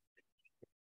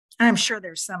 I'm sure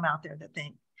there's some out there that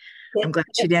think, I'm glad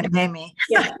she didn't name me.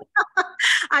 Yeah.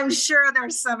 I'm sure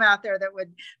there's some out there that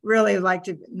would really like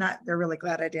to, they're really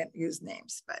glad I didn't use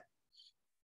names, but.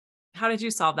 How did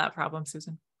you solve that problem,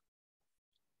 Susan?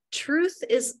 Truth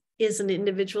is an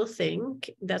individual thing.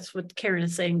 That's what Karen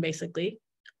is saying, basically.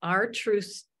 Our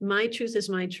truth, my truth is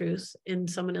my truth, and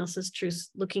someone else's truth,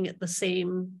 looking at the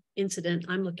same incident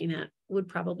I'm looking at, would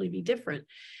probably be different.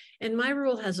 And my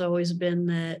rule has always been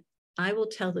that I will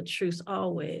tell the truth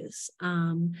always,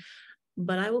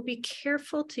 but I will be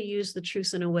careful to use the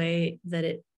truth in a way that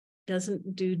it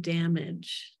doesn't do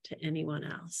damage to anyone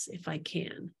else if I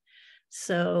can.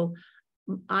 So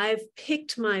I've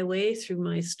picked my way through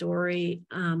my story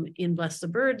in Bless the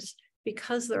Birds,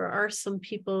 because there are some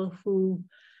people who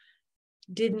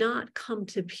did not come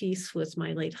to peace with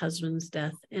my late husband's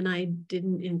death, and I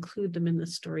didn't include them in the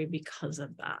story because of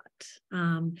that.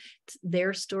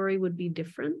 Their story would be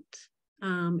different,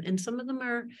 and some of them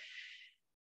are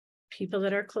people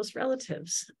that are close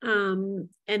relatives. And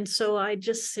so I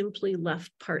just simply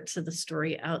left parts of the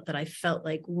story out that I felt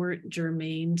like weren't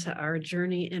germane to our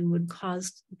journey and would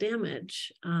cause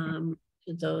damage to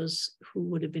those who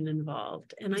would have been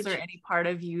involved. And is there any part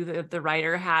of you, the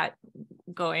writer hat,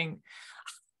 going,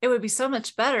 it would be so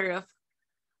much better if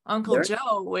Uncle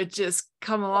Joe would just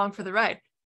come along for the ride?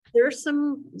 There's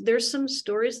some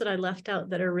stories that I left out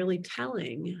that are really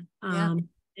telling.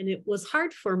 And it was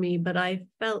hard for me, but I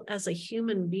felt as a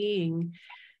human being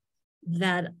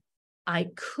that I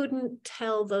couldn't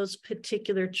tell those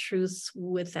particular truths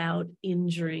without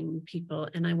injuring people,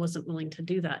 and I wasn't willing to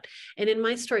do that. And in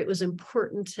my story, it was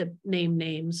important to name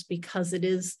names because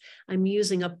I'm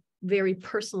using a very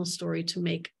personal story to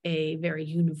make a very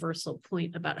universal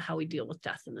point about how we deal with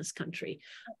death in this country.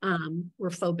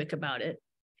 We're phobic about it,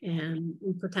 and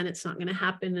we pretend it's not going to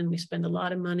happen, and we spend a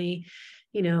lot of money,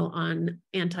 on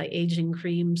anti-aging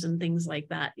creams and things like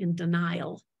that in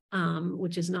denial.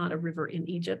 Which is not a river in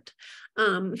Egypt.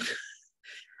 And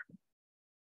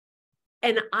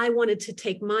I wanted to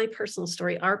take my personal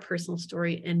story, our personal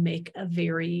story, and make a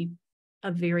very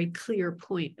clear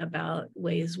point about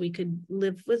ways we could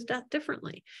live with death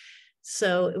differently.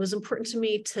 So it was important to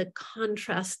me to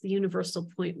contrast the universal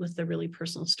point with the really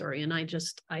personal story. And I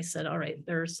said, all right,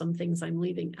 there are some things I'm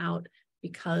leaving out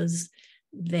because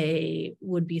they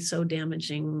would be so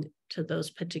damaging to those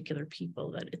particular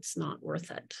people that it's not worth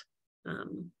it.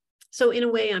 So in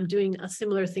a way, I'm doing a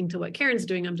similar thing to what Karen's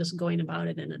doing. I'm just going about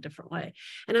it in a different way.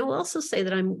 And I will also say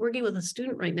that I'm working with a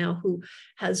student right now who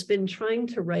has been trying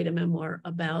to write a memoir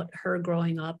about her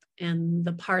growing up and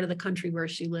the part of the country where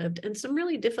she lived and some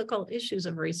really difficult issues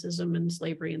of racism and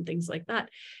slavery and things like that.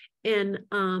 And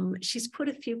she's put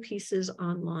a few pieces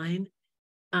online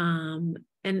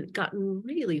and gotten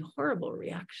really horrible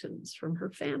reactions from her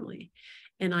family.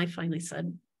 And I finally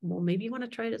said, well, maybe you want to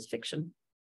try it as fiction.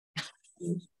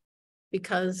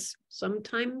 Because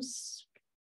sometimes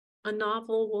a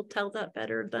novel will tell that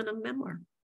better than a memoir.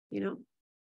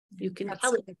 You can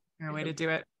tell it. A way to do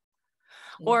it.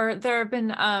 Or there have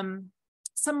been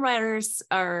some writers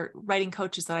or writing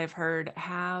coaches that I've heard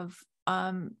have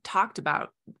talked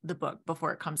about the book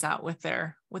before it comes out with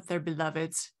their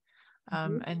beloveds.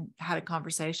 And had a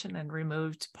conversation and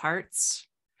removed parts.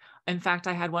 In fact,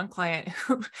 I had one client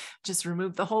who just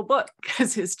removed the whole book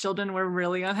because his children were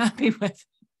really unhappy with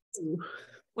it,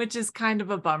 which is kind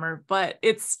of a bummer. But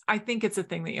I think it's a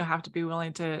thing that you have to be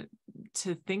willing to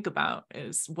think about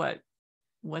is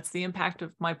what's the impact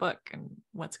of my book and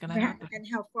what's going to happen. And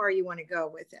how far you want to go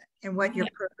with it and what your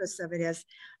purpose of it is.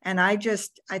 And I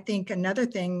think another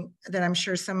thing that I'm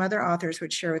sure some other authors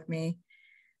would share with me,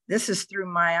 this is through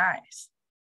my eyes.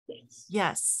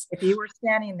 Yes. If you were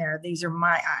standing there, these are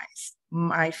my eyes,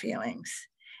 my feelings.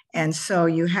 And so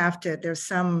you have to, there's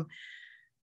some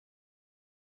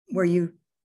where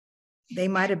they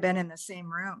might have been in the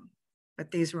same room,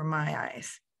 but these were my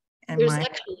eyes. And there's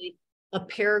actually a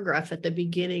paragraph at the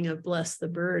beginning of Bless the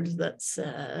Birds that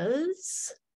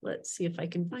says, let's see if I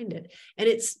can find it. And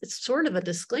it's sort of a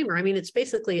disclaimer. I mean, it's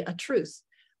basically a truth.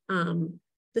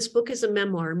 This book is a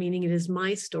memoir, meaning it is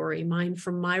my story, mine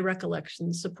from my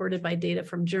recollections, supported by data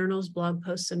from journals, blog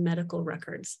posts, and medical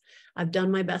records. I've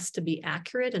done my best to be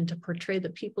accurate and to portray the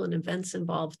people and events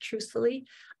involved truthfully.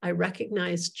 I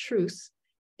recognize truth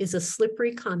is a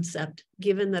slippery concept,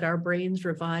 given that our brains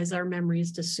revise our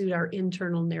memories to suit our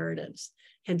internal narratives.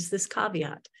 Hence this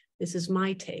caveat, this is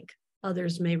my take.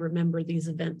 Others may remember these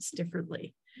events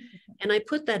differently. And I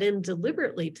put that in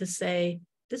deliberately to say,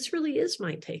 this really is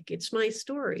my take. It's my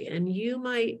story. And you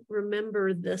might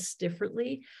remember this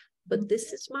differently, but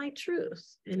this is my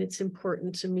truth. And it's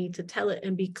important to me to tell it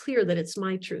and be clear that it's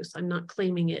my truth. I'm not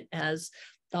claiming it as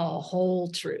the whole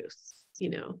truth,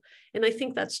 And I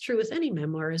think that's true with any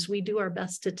memoir, is we do our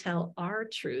best to tell our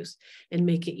truth and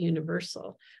make it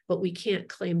universal, but we can't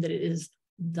claim that it is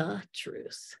the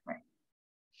truth. Right.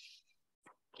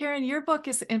 Karen, your book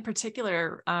is in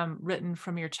particular written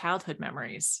from your childhood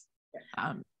memories.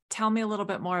 Tell me a little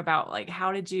bit more about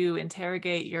how did you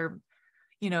interrogate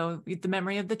the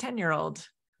memory of the 10-year-old?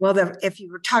 Well, if you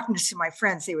were talking to my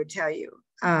friends, they would tell you,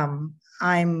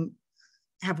 I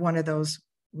have one of those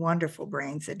wonderful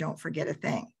brains that don't forget a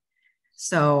thing.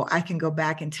 So I can go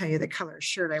back and tell you the color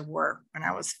shirt I wore when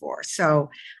I was 4. So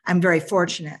I'm very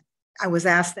fortunate. I was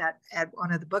asked that at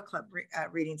one of the book club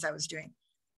readings I was doing.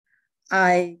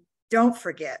 I don't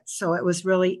forget. So it was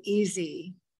really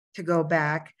easy to go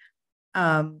back.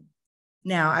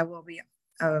 Now I will be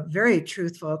very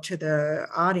truthful to the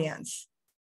audience.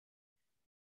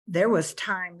 There was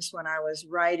times when I was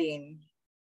writing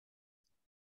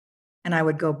and I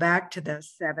would go back to the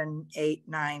 7, 8,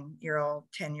 9-year-old,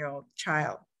 10-year-old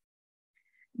child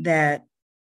that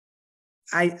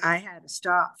I had to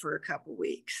stop for a couple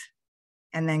weeks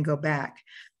and then go back.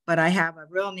 But I have a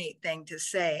real neat thing to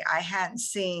say. I hadn't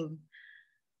seen,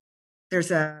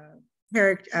 there's a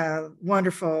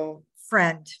wonderful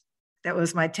friend that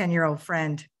was my 10-year-old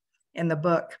friend in the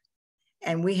book,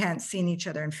 and we hadn't seen each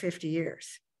other in 50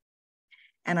 years.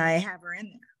 And I have her in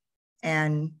there,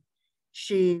 and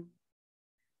she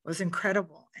was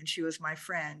incredible, and she was my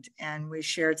friend, and we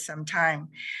shared some time.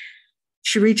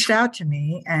 she reached out to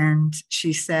me and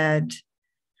she said,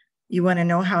 you want to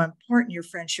know how important your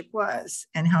friendship was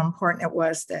and how important it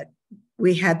was that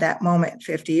we had that moment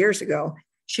 50 years ago.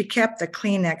 She kept the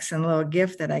Kleenex and little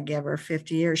gift that I gave her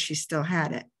 50 years. She still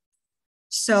had it.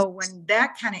 So when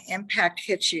that kind of impact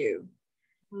hits you,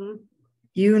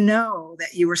 you know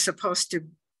that you were supposed to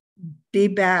be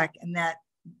back and that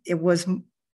it was,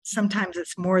 sometimes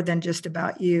it's more than just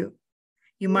about you.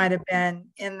 You might have been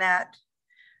in that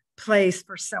place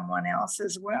for someone else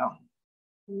as well.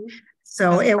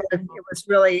 So it was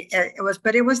really,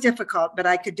 but it was difficult, but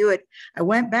I could do it. I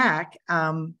went back,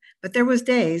 but there was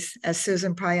days, as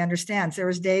Susan probably understands, there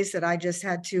was days that I just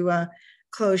had to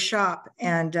close shop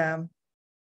and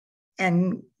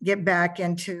get back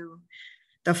into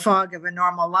the fog of a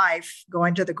normal life,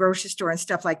 going to the grocery store and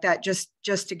stuff like that, just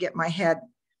to get my head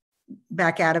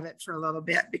back out of it for a little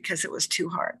bit because it was too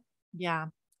hard. Yeah.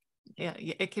 Yeah.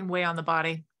 It can weigh on the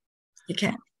body. You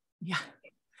can. Yeah.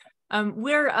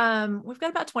 We've got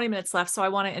about 20 minutes left. So I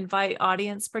want to invite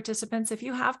audience participants. If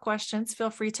you have questions, feel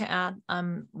free to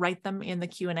write them in the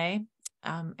Q&A.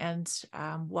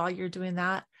 While you're doing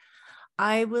that,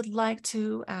 I would like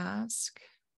to ask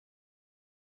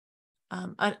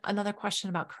another question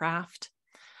about craft.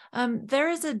 There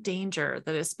is a danger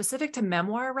that is specific to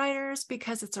memoir writers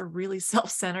because it's a really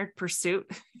self-centered pursuit.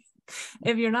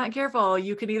 If you're not careful,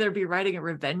 you could either be writing a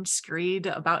revenge screed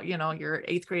about, your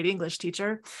 8th grade English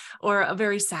teacher, or a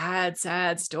very sad,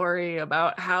 sad story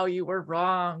about how you were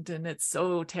wronged and it's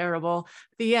so terrible.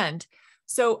 The end.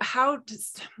 So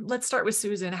let's start with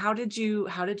Susan. How did you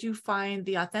find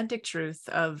the authentic truth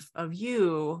of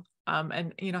you?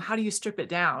 And how do you strip it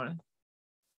down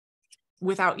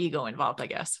without ego involved, I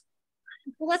guess?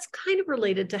 Well, that's kind of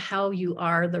related to how you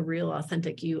are the real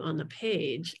authentic you on the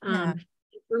page. Yeah.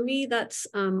 For me, that's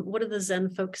what do the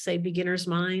Zen folks say, beginner's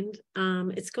mind.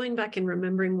 It's going back and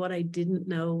remembering what I didn't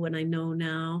know when I know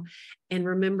now, and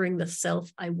remembering the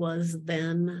self I was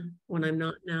then when I'm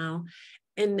not now,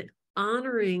 and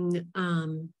honoring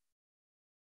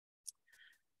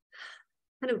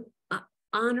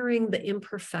honoring the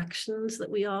imperfections that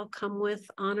we all come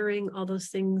with, honoring all those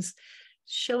things,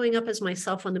 showing up as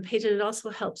myself on the page. And it also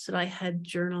helps that I had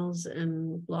journals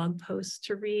and blog posts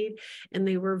to read, and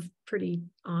they were pretty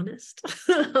honest.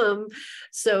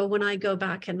 So when I go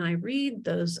back and I read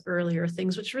those earlier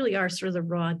things, which really are sort of the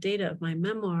raw data of my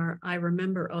memoir, I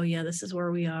remember, oh yeah, this is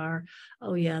where we are.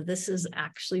 Oh yeah, this is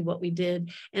actually what we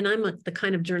did. And I'm the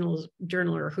kind of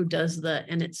journaler who does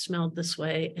and it smelled this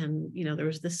way, and there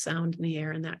was this sound in the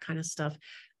air and that kind of stuff.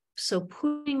 So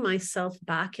putting myself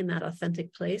back in that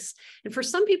authentic place. And for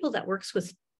some people that works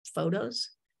with photos,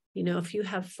 if you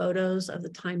have photos of the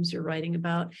times you're writing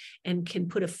about and can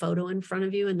put a photo in front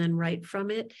of you and then write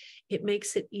from it, it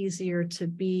makes it easier to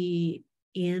be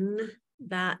in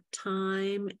that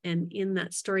time and in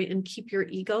that story and keep your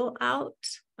ego out.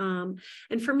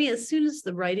 And for me, as soon as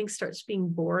the writing starts being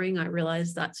boring, I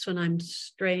realize that's when I'm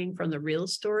straying from the real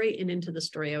story and into the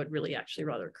story I would really actually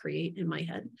rather create in my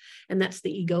head. And that's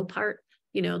the ego part.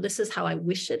 This is how I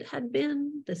wish it had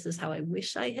been. This is how I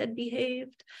wish I had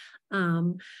behaved.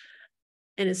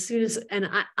 And as soon as,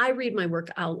 I read my work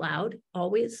out loud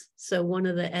always. So one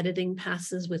of the editing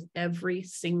passes with every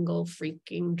single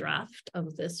freaking draft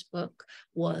of this book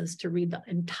was to read the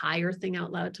entire thing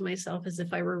out loud to myself as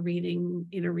if I were reading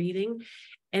in a reading.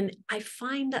 And I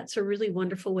find that's a really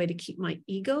wonderful way to keep my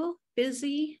ego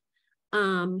busy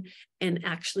and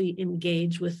actually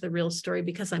engage with the real story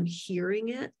because I'm hearing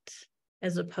it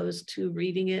as opposed to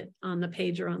reading it on the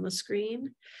page or on the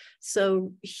screen.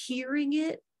 So hearing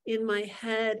it in my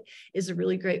head is a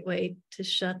really great way to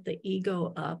shut the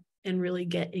ego up and really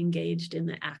get engaged in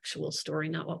the actual story,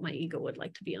 not what my ego would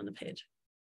like to be on the page.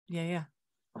 Yeah,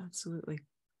 absolutely.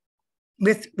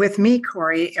 With me,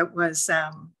 Corey, it was,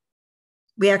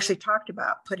 we actually talked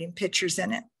about putting pictures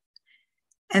in it.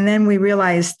 And then we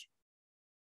realized,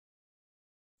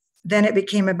 then it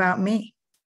became about me.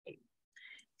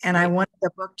 And I wanted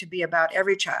the book to be about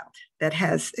every child that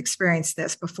has experienced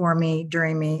this before me,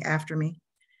 during me, after me.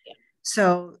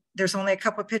 So there's only a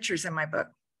couple of pictures in my book,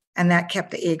 and that kept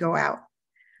the ego out.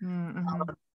 Mm-hmm.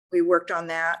 We worked on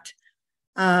that.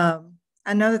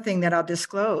 Another thing that I'll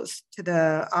disclose to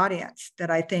the audience that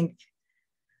I think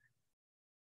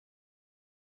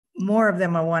more of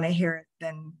them will want to hear it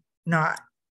than not.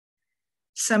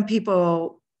 Some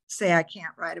people say, I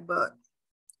can't write a book.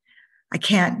 I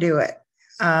can't do it.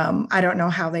 I don't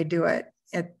know how they do it.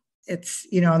 It's,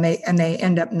 and they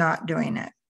end up not doing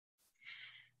it.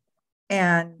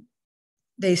 And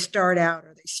they start out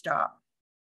or they stop.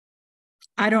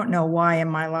 I don't know why in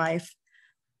my life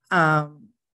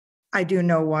I do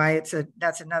know why.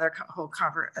 That's another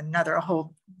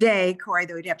whole day, Corey,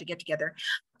 that we'd have to get together.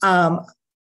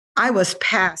 I was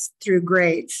passed through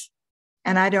grades,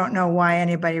 and I don't know why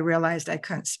anybody realized I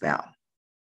couldn't spell.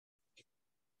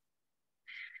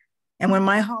 And when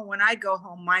I go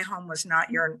home, my home was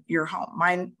not your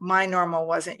home. My normal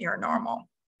wasn't your normal.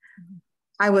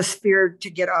 I was feared to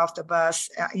get off the bus.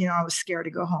 I was scared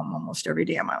to go home almost every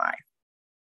day of my life.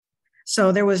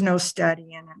 So there was no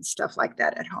studying and stuff like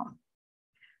that at home.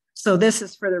 So this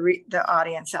is for the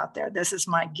audience out there. This is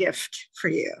my gift for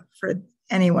you, for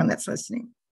anyone that's listening.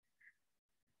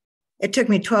 It took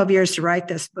me 12 years to write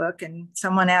this book, and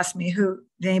someone asked me, did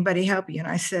anybody help you? And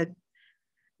I said,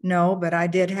 no, but I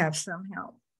did have some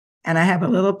help. And I have a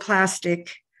little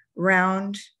plastic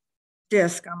round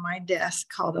disc on my desk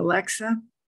called Alexa.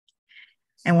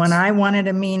 And when I wanted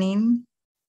a meaning,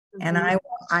 and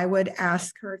I would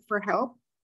ask her for help,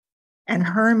 and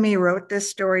her and me wrote this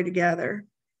story together,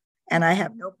 and I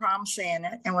have no problem saying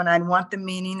it. And when I'd want the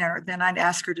meaning, then I'd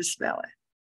ask her to spell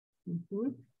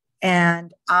it.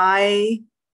 And I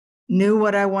knew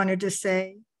what I wanted to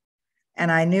say,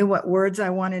 and I knew what words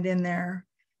I wanted in there.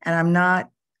 And I'm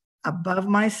not above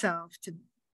myself to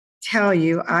tell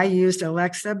you I used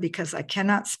Alexa because I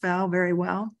cannot spell very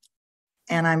well,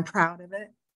 and I'm proud of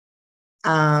it.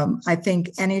 I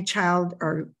think any child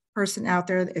or person out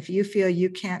there, if you feel you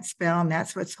can't spell and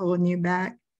that's what's holding you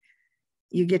back,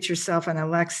 you get yourself an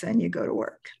Alexa and you go to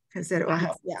work, because it will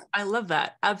help. Yeah. I love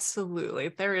that. Absolutely.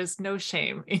 There is no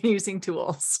shame in using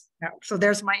tools. No. So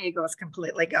there's my ego is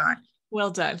completely gone.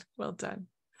 Well done. Well done.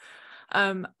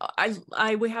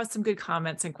 We have some good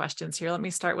comments and questions here. Let me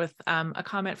start with a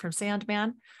comment from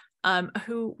Sandman,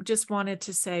 who just wanted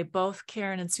to say both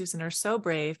Karen and Susan are so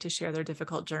brave to share their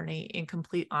difficult journey in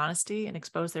complete honesty and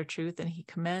expose their truth, and he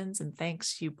commends and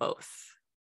thanks you both.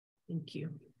 Thank you.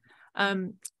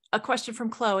 A question from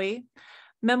Chloe.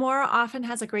 Memoir often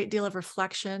has a great deal of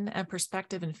reflection and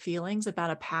perspective and feelings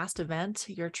about a past event,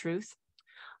 your truth,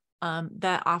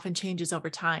 that often changes over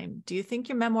time. Do you think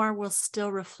your memoir will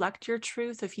still reflect your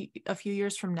truth a few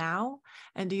years from now?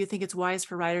 And do you think it's wise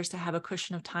for writers to have a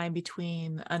cushion of time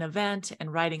between an event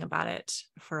and writing about it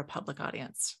for a public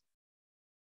audience?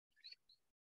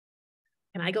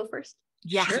 Can I go first?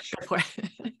 Yeah, sure. Go for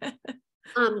it.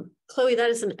 Chloe, that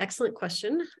is an excellent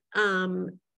question.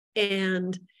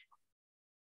 And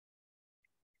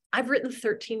I've written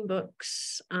 13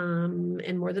 books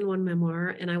and more than one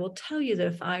memoir. And I will tell you that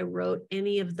if I wrote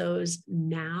any of those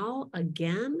now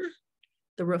again,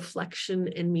 the reflection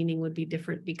and meaning would be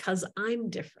different because I'm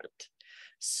different.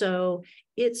 So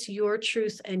it's your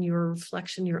truth and your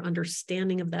reflection, your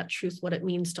understanding of that truth, what it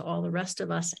means to all the rest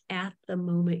of us at the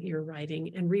moment you're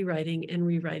writing and rewriting and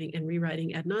rewriting and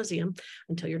rewriting ad nauseum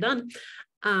until you're done.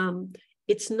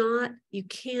 It's not, you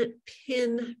can't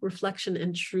pin reflection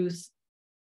and truth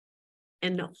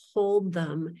and hold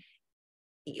them,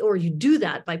 or you do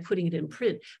that by putting it in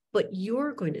print, but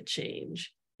you're going to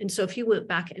change. And so if you went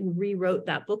back and rewrote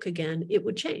that book again, it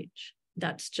would change.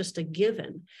 That's just a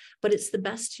given, but it's the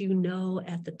best you know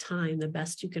at the time, the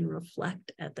best you can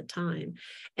reflect at the time.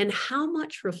 And how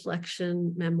much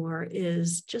reflection memoir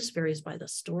is just varies by the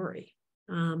story.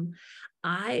 When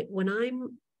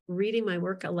I'm reading my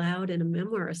work aloud in a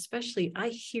memoir, especially, I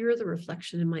hear the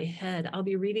reflection in my head. I'll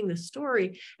be reading the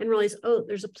story and realize, oh,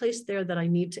 there's a place there that I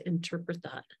need to interpret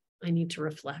that. I need to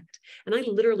reflect. And I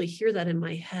literally hear that in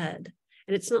my head.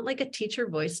 And it's not like a teacher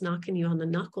voice knocking you on the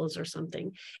knuckles or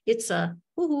something. It's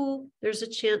there's a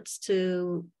chance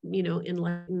to,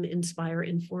 enlighten, inspire,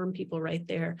 inform people right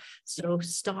there. So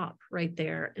stop right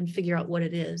there and figure out what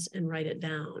it is and write it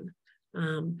down.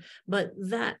 But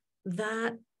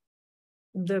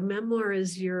the memoir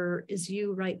is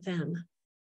you right then.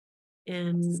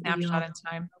 And snapshot in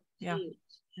time. Yeah.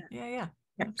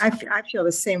 I feel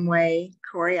the same way,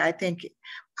 Corey. I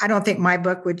don't think my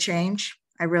book would change.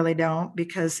 I really don't,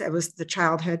 because it was the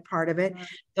childhood part of it.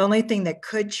 The only thing that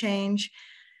could change,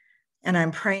 and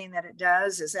I'm praying that it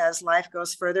does, is as life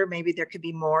goes further, maybe there could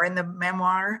be more in the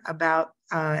memoir about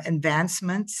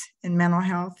advancements in mental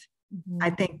health. Mm-hmm.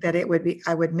 I think that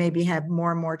I would maybe have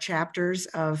more and more chapters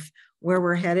of where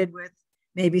we're headed with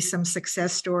maybe some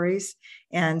success stories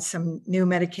and some new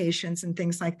medications and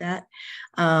things like that.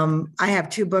 I have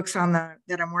 2 books that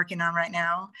I'm working on right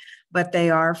now, but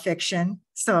they are fiction.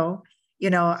 So,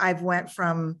 I've went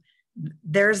from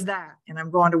there's that, and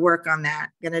I'm going to work on that,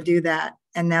 going to do that.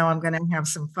 And now I'm going to have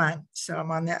some fun. So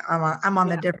I'm on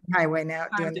the different highway now.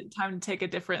 Time to take a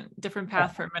different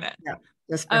path for a minute. Yeah.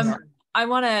 I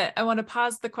want to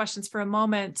pause the questions for a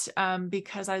moment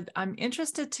because I'm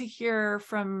interested to hear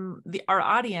from our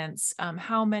audience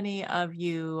how many of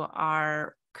you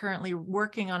are currently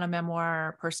working on a memoir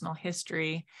or personal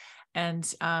history,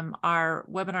 and our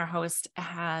webinar host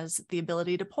has the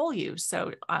ability to poll you.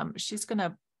 So she's going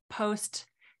to post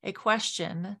a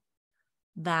question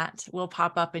that will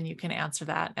pop up and you can answer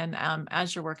that. And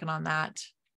as you're working on that,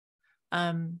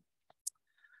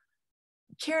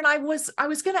 Karen, I was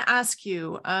going to ask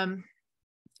you,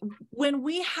 when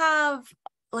we have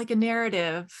like a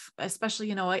narrative, especially,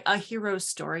 you know, a hero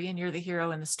story, and you're the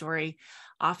hero in the story,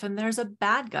 often there's a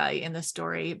bad guy in the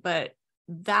story, but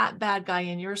that bad guy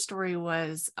in your story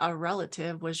was a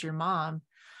relative, was your mom.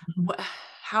 Mm-hmm.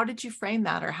 How did you frame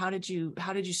that, or how did you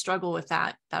struggle with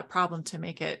that problem to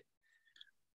make it?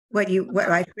 What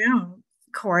I found,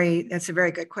 Corey, that's a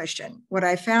very good question. What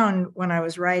I found when I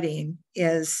was writing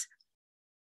is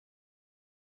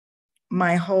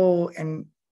my whole and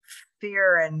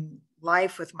fear and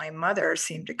life with my mother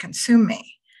seemed to consume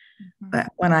me. Mm-hmm.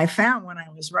 But when I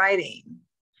was writing,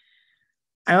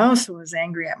 I also was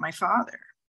angry at my father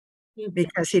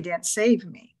because he didn't save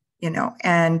me, you know.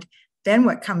 And then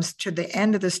what comes to the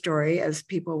end of the story, as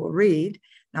people will read,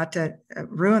 not to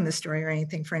ruin the story or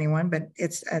anything for anyone, but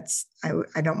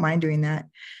I don't mind doing that.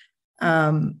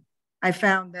 I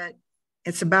found that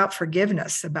it's about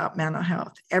forgiveness, about mental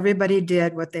health. Everybody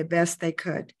did what they best they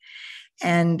could.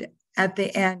 And at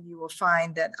the end, you will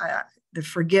find that the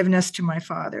forgiveness to my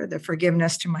father, the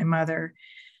forgiveness to my mother,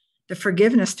 the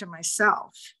forgiveness to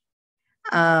myself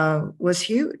was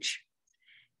huge.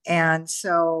 And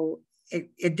so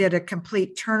it did a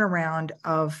complete turnaround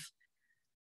of,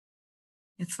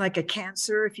 it's like a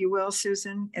cancer, if you will,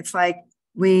 Susan. It's like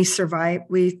we survived,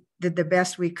 we did the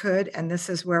best we could, and this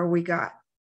is where we got.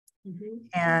 Mm-hmm.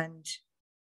 And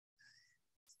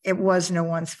it was no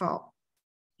one's fault.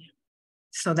 Yeah.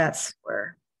 So that's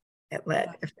where it led,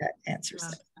 if that answers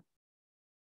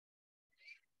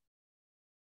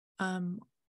that.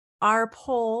 Our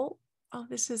poll,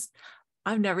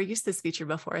 I've never used this feature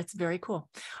before. It's very cool.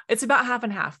 It's about half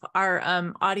and half.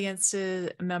 Our audience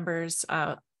members,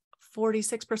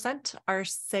 46%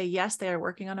 say yes, they are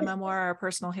working on a memoir or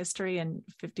personal history, and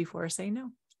 54% say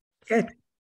no. Good.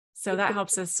 So that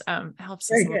helps us a little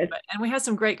bit. And we have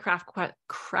some great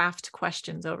craft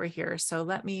questions over here. So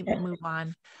let me move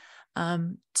on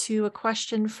to a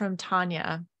question from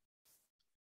Tanya.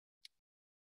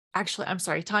 Actually, I'm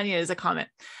sorry, Tanya is a comment,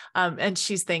 and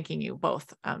she's thanking you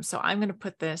both. So I'm going to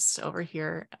put this over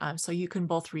here so you can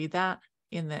both read that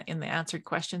in the answered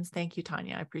questions. Thank you,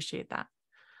 Tanya. I appreciate that.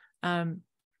 From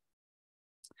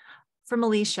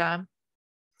Alicia,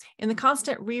 in the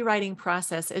constant rewriting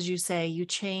process, as you say, you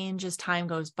change as time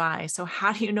goes by. So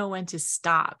how do you know when to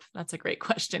stop? That's a great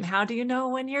question. How do you know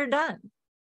when you're done?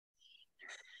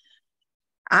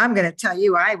 I'm going to tell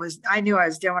you, I knew I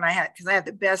was done when because I had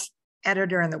the best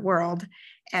editor in the world.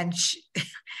 And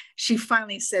she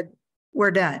finally said,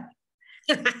 "We're done."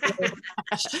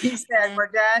 She said,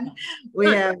 "We're done.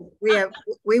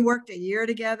 We worked a year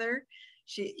together."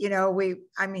 She, you know,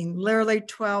 literally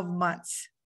 12 months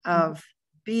of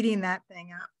beating that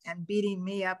thing up and beating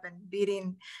me up and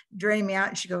draining me out.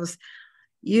 And she goes,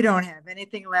 "You don't have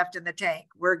anything left in the tank.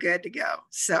 We're good to go."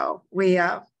 So we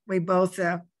both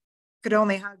could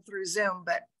only hug through Zoom,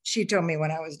 but she told me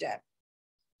when I was done.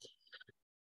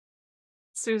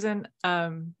 Susan,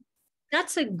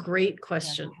 that's a great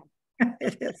question.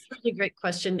 It is a really great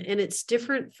question, and it's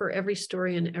different for every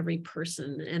story and every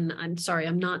person. And I'm sorry,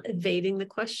 I'm not evading the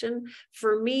question.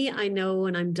 For me, I know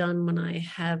when I'm done when I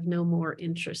have no more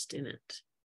interest in it.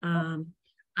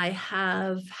 I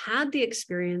have had the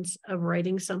experience of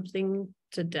writing something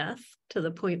to death to the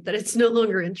point that it's no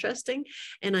longer interesting,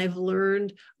 and I've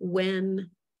learned when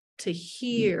to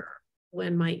hear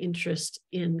when my interest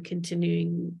in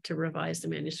continuing to revise the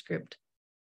manuscript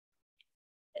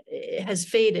has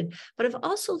faded. But I've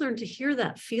also learned to hear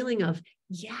that feeling of,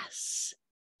 yes,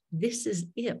 this is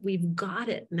it. We've got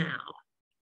it now.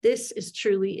 This is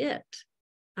truly it.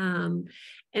 And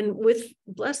with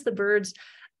Bless the Birds,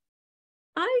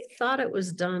 I thought it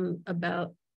was done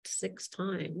about 6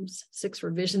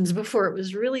 revisions before it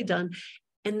was really done.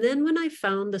 And then when I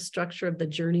found the structure of the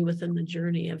journey within the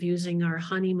journey, of using our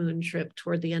honeymoon trip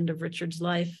toward the end of Richard's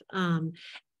life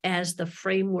as the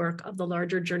framework of the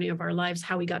larger journey of our lives,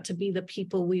 how we got to be the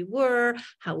people we were,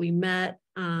 how we met,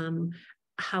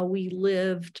 how we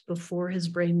lived before his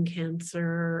brain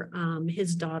cancer,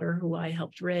 his daughter who I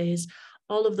helped raise,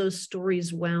 all of those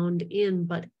stories wound in,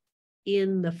 but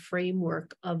in the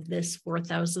framework of this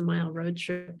 4,000-mile road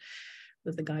trip,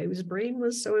 with a guy whose brain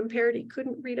was so impaired he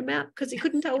couldn't read a map because he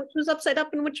couldn't tell which was upside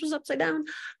up and which was upside down.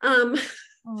 Oh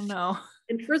no.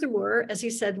 And furthermore, as he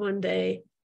said one day,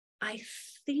 I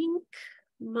think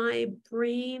my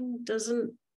brain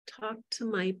doesn't talk to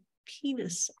my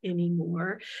penis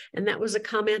anymore. And that was a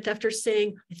comment after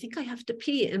saying, I think I have to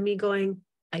pee. And me going,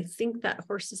 I think that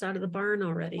horse is out of the barn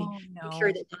already. Oh no.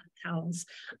 Carried a lot of towels.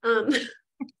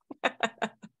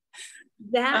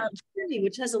 That journey,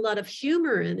 which has a lot of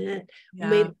humor in it,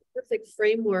 made the perfect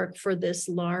framework for this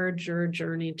larger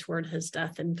journey toward his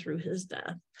death and through his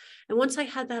death. And once I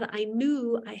had that, I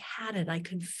knew I had it. I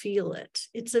could feel it.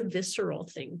 It's a visceral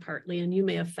thing partly. And you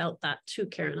may have felt that too,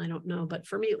 Karen. I don't know. But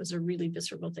for me, it was a really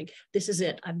visceral thing. This is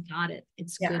it. I've got it.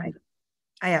 It's good.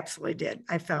 I absolutely did.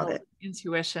 I felt it.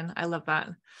 Intuition. I love that.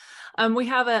 We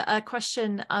have a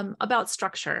question about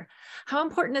structure. How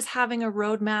important is having a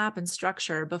roadmap and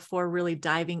structure before really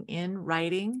diving in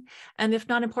writing? And if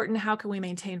not important, how can we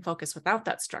maintain focus without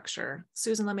that structure?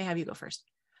 Susan, let me have you go first.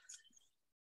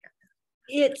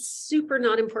 It's super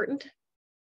not important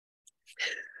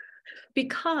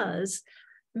because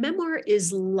memoir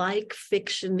is like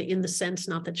fiction in the sense,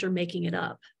 not that you're making it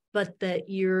up, but that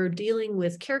you're dealing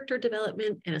with character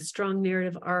development and a strong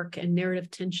narrative arc and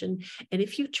narrative tension. And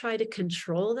if you try to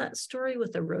control that story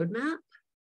with a roadmap,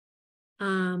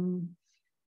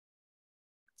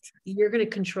 you're going to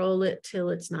control it till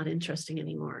it's not interesting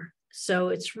anymore. So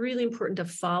it's really important to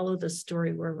follow the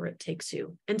story wherever it takes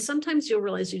you. And sometimes you'll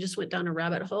realize you just went down a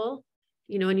rabbit hole,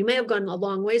 and you may have gone a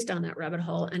long ways down that rabbit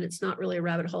hole, and it's not really a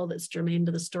rabbit hole that's germane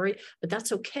to the story, but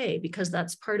that's okay, because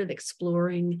that's part of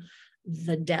exploring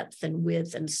the depth and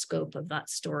width and scope of that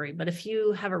story. But if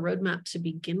you have a roadmap to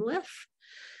begin with,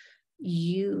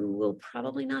 you will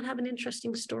probably not have an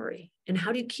interesting story. And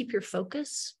how do you keep your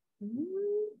focus?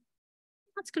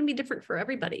 That's going to be different for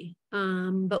everybody.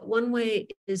 But one way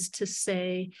is to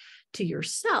say to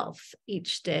yourself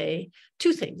each day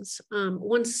two things.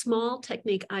 One small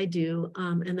technique I do,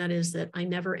 and that is that I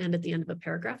never end at the end of a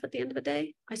paragraph at the end of a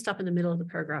day. I stop in the middle of the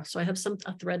paragraph. So I have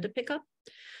a thread to pick up.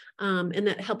 And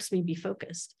that helps me be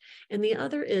focused. And the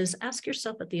other is ask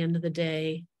yourself at the end of the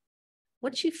day,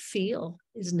 what you feel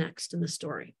is next in the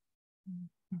story.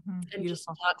 And just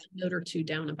jot a note or two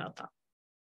down about that.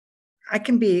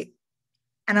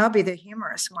 I'll be the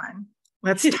humorous one.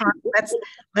 Let's talk.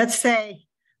 let's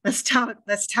tell it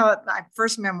my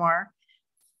first memoir.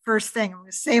 First thing, I'm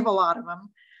going to save a lot of them.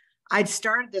 I'd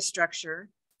started this structure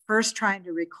first trying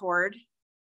to record.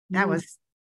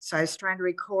 So I was trying to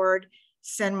record,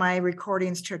 send my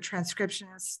recordings to a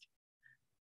transcriptionist.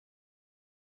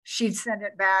 She'd send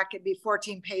it back. It'd be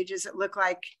 14 pages. It looked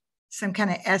like some kind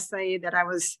of essay that I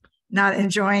was not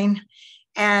enjoying.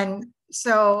 And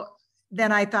so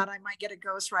then I thought I might get a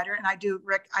ghostwriter. And I do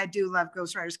love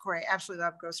ghostwriters, Corey. I absolutely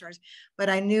love ghostwriters. But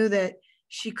I knew that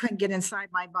she couldn't get inside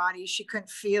my body. She couldn't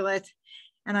feel it.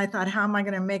 And I thought, how am I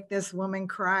going to make this woman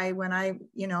cry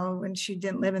when she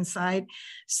didn't live inside?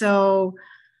 So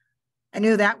I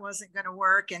knew that wasn't going to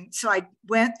work. And so I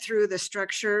went through the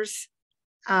structures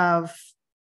of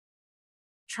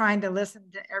trying to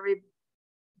listen to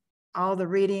all the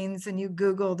readings, and you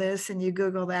Google this and you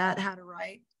Google that, how to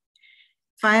write.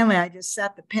 Finally, I just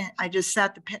sat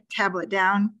the tablet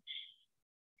down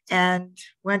and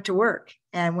went to work.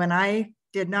 And when I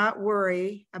did not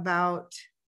worry about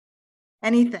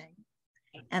anything,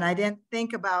 and I didn't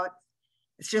think about,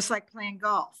 it's just like playing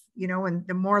golf. When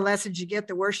the more lessons you get,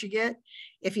 the worse you get.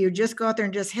 If you just go out there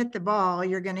and just hit the ball,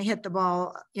 you're going to hit the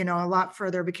ball, a lot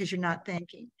further because you're not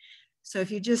thinking. So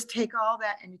if you just take all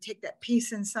that and you take that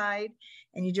peace inside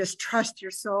and you just trust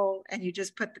your soul and you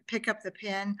just pick up the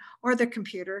pen or the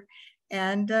computer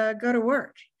and go to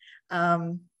work.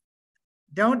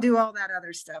 Don't do all that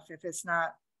other stuff if it's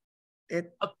not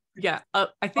it.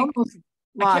 I think almost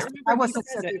lost. I wasn't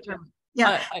so determined.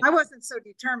 I wasn't so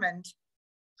determined.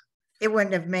 It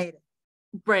wouldn't have made it.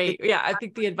 Right. Yeah. I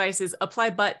think the advice is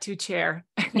apply butt to chair.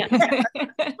 Yeah.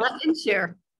 Butt and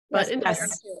chair.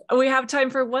 Yes. We have time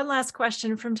for one last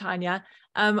question from Tanya.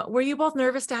 Were you both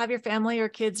nervous to have your family or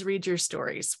kids read your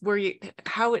stories?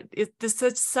 This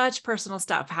is such personal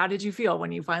stuff. How did you feel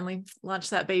when you finally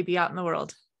launched that baby out in the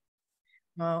world?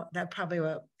 Well, that probably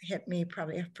will hit me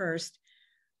first.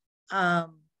 I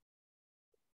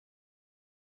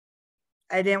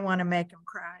didn't want to make them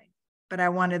cry, but I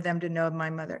wanted them to know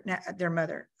their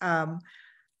mother.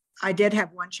 I did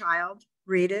have one child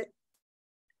read it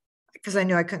because I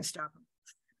knew I couldn't stop him.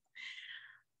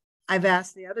 I've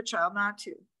asked the other child not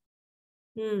to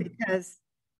because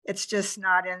it's just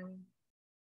not in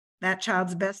that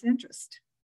child's best interest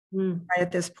right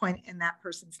at this point in that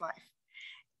person's life.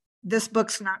 This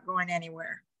book's not going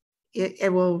anywhere.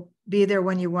 it will be there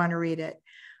when you want to read it.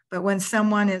 But when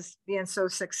someone is being so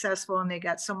successful and they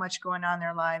got so much going on in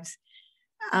their lives,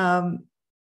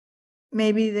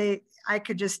 maybe I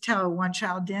could just tell one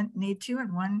child didn't need to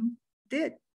and one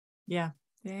did. Yeah.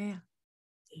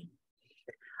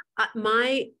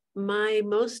 My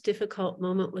most difficult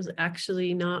moment was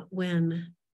actually not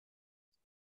when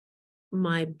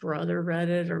my brother read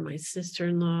it or my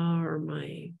sister-in-law or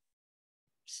my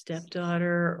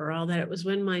stepdaughter or all that. It was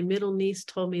when my middle niece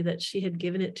told me that she had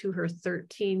given it to her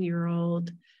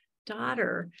 13-year-old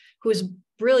daughter, who is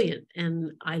brilliant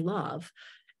and I love.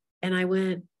 And I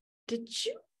went, did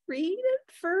you read it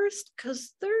first?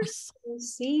 Because there's some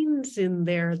scenes in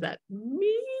there that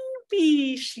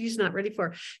maybe she's not ready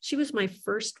for. She was my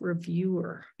first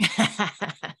reviewer. It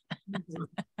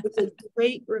was a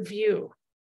great review.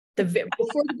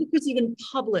 Before the book was even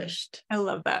published. I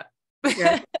love that.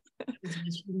 Yeah.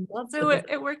 So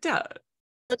it worked out.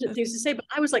 Such things to say, but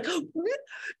I was like,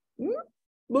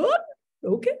 what?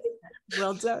 Okay.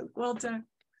 Well done. Well done.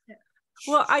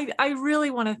 Well, I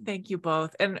really want to thank you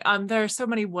both. And there are so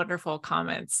many wonderful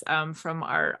comments from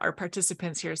our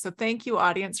participants here. So thank you,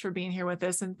 audience, for being here with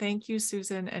us. And thank you,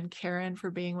 Susan and Karen, for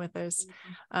being with us.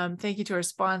 Thank you to our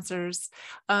sponsors.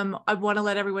 I want to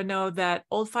let everyone know that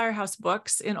Old Firehouse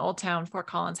Books in Old Town, Fort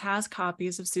Collins, has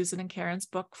copies of Susan and Karen's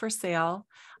book for sale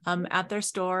at their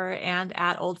store and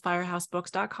at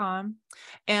oldfirehousebooks.com.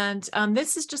 And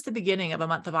this is just the beginning of a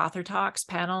month of author talks,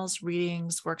 panels,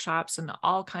 readings, workshops, and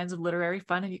all kinds of literary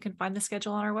fun. And you can find the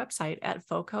schedule on our website at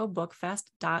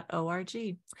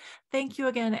focobookfest.org. Thank you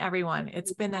again, everyone.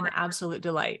 It's been an absolute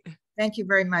delight. Thank you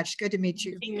very much. Good to meet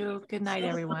you. Thank you. Good night,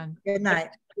 everyone. Good night.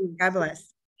 God bless.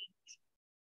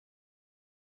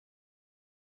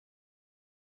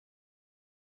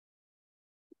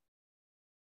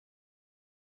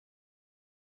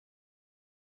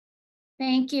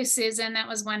 Thank you, Susan. That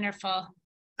was wonderful.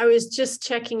 I was just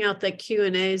checking out the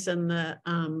Q&As and the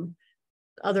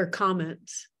other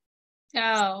comments.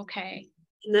 Oh, okay.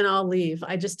 And then I'll leave.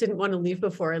 I just didn't want to leave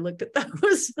before I looked at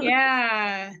those.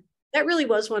 Yeah. That really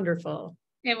was wonderful.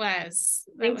 It was.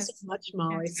 Thanks so much,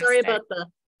 Molly. Sorry about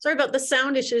the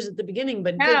sound issues at the beginning,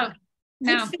 but good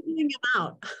figuring them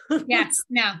out. Yes,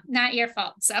 no, not your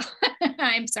fault. So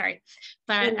I'm sorry,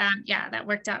 but yeah, that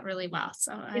worked out really well.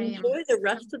 So I enjoy the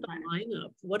rest of the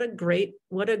lineup. What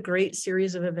a great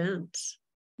series of events.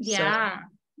 Yeah.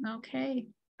 So. Okay.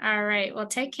 All right. Well,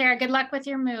 take care. Good luck with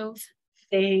your move.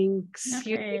 Thanks.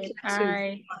 Okay.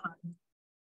 Bye.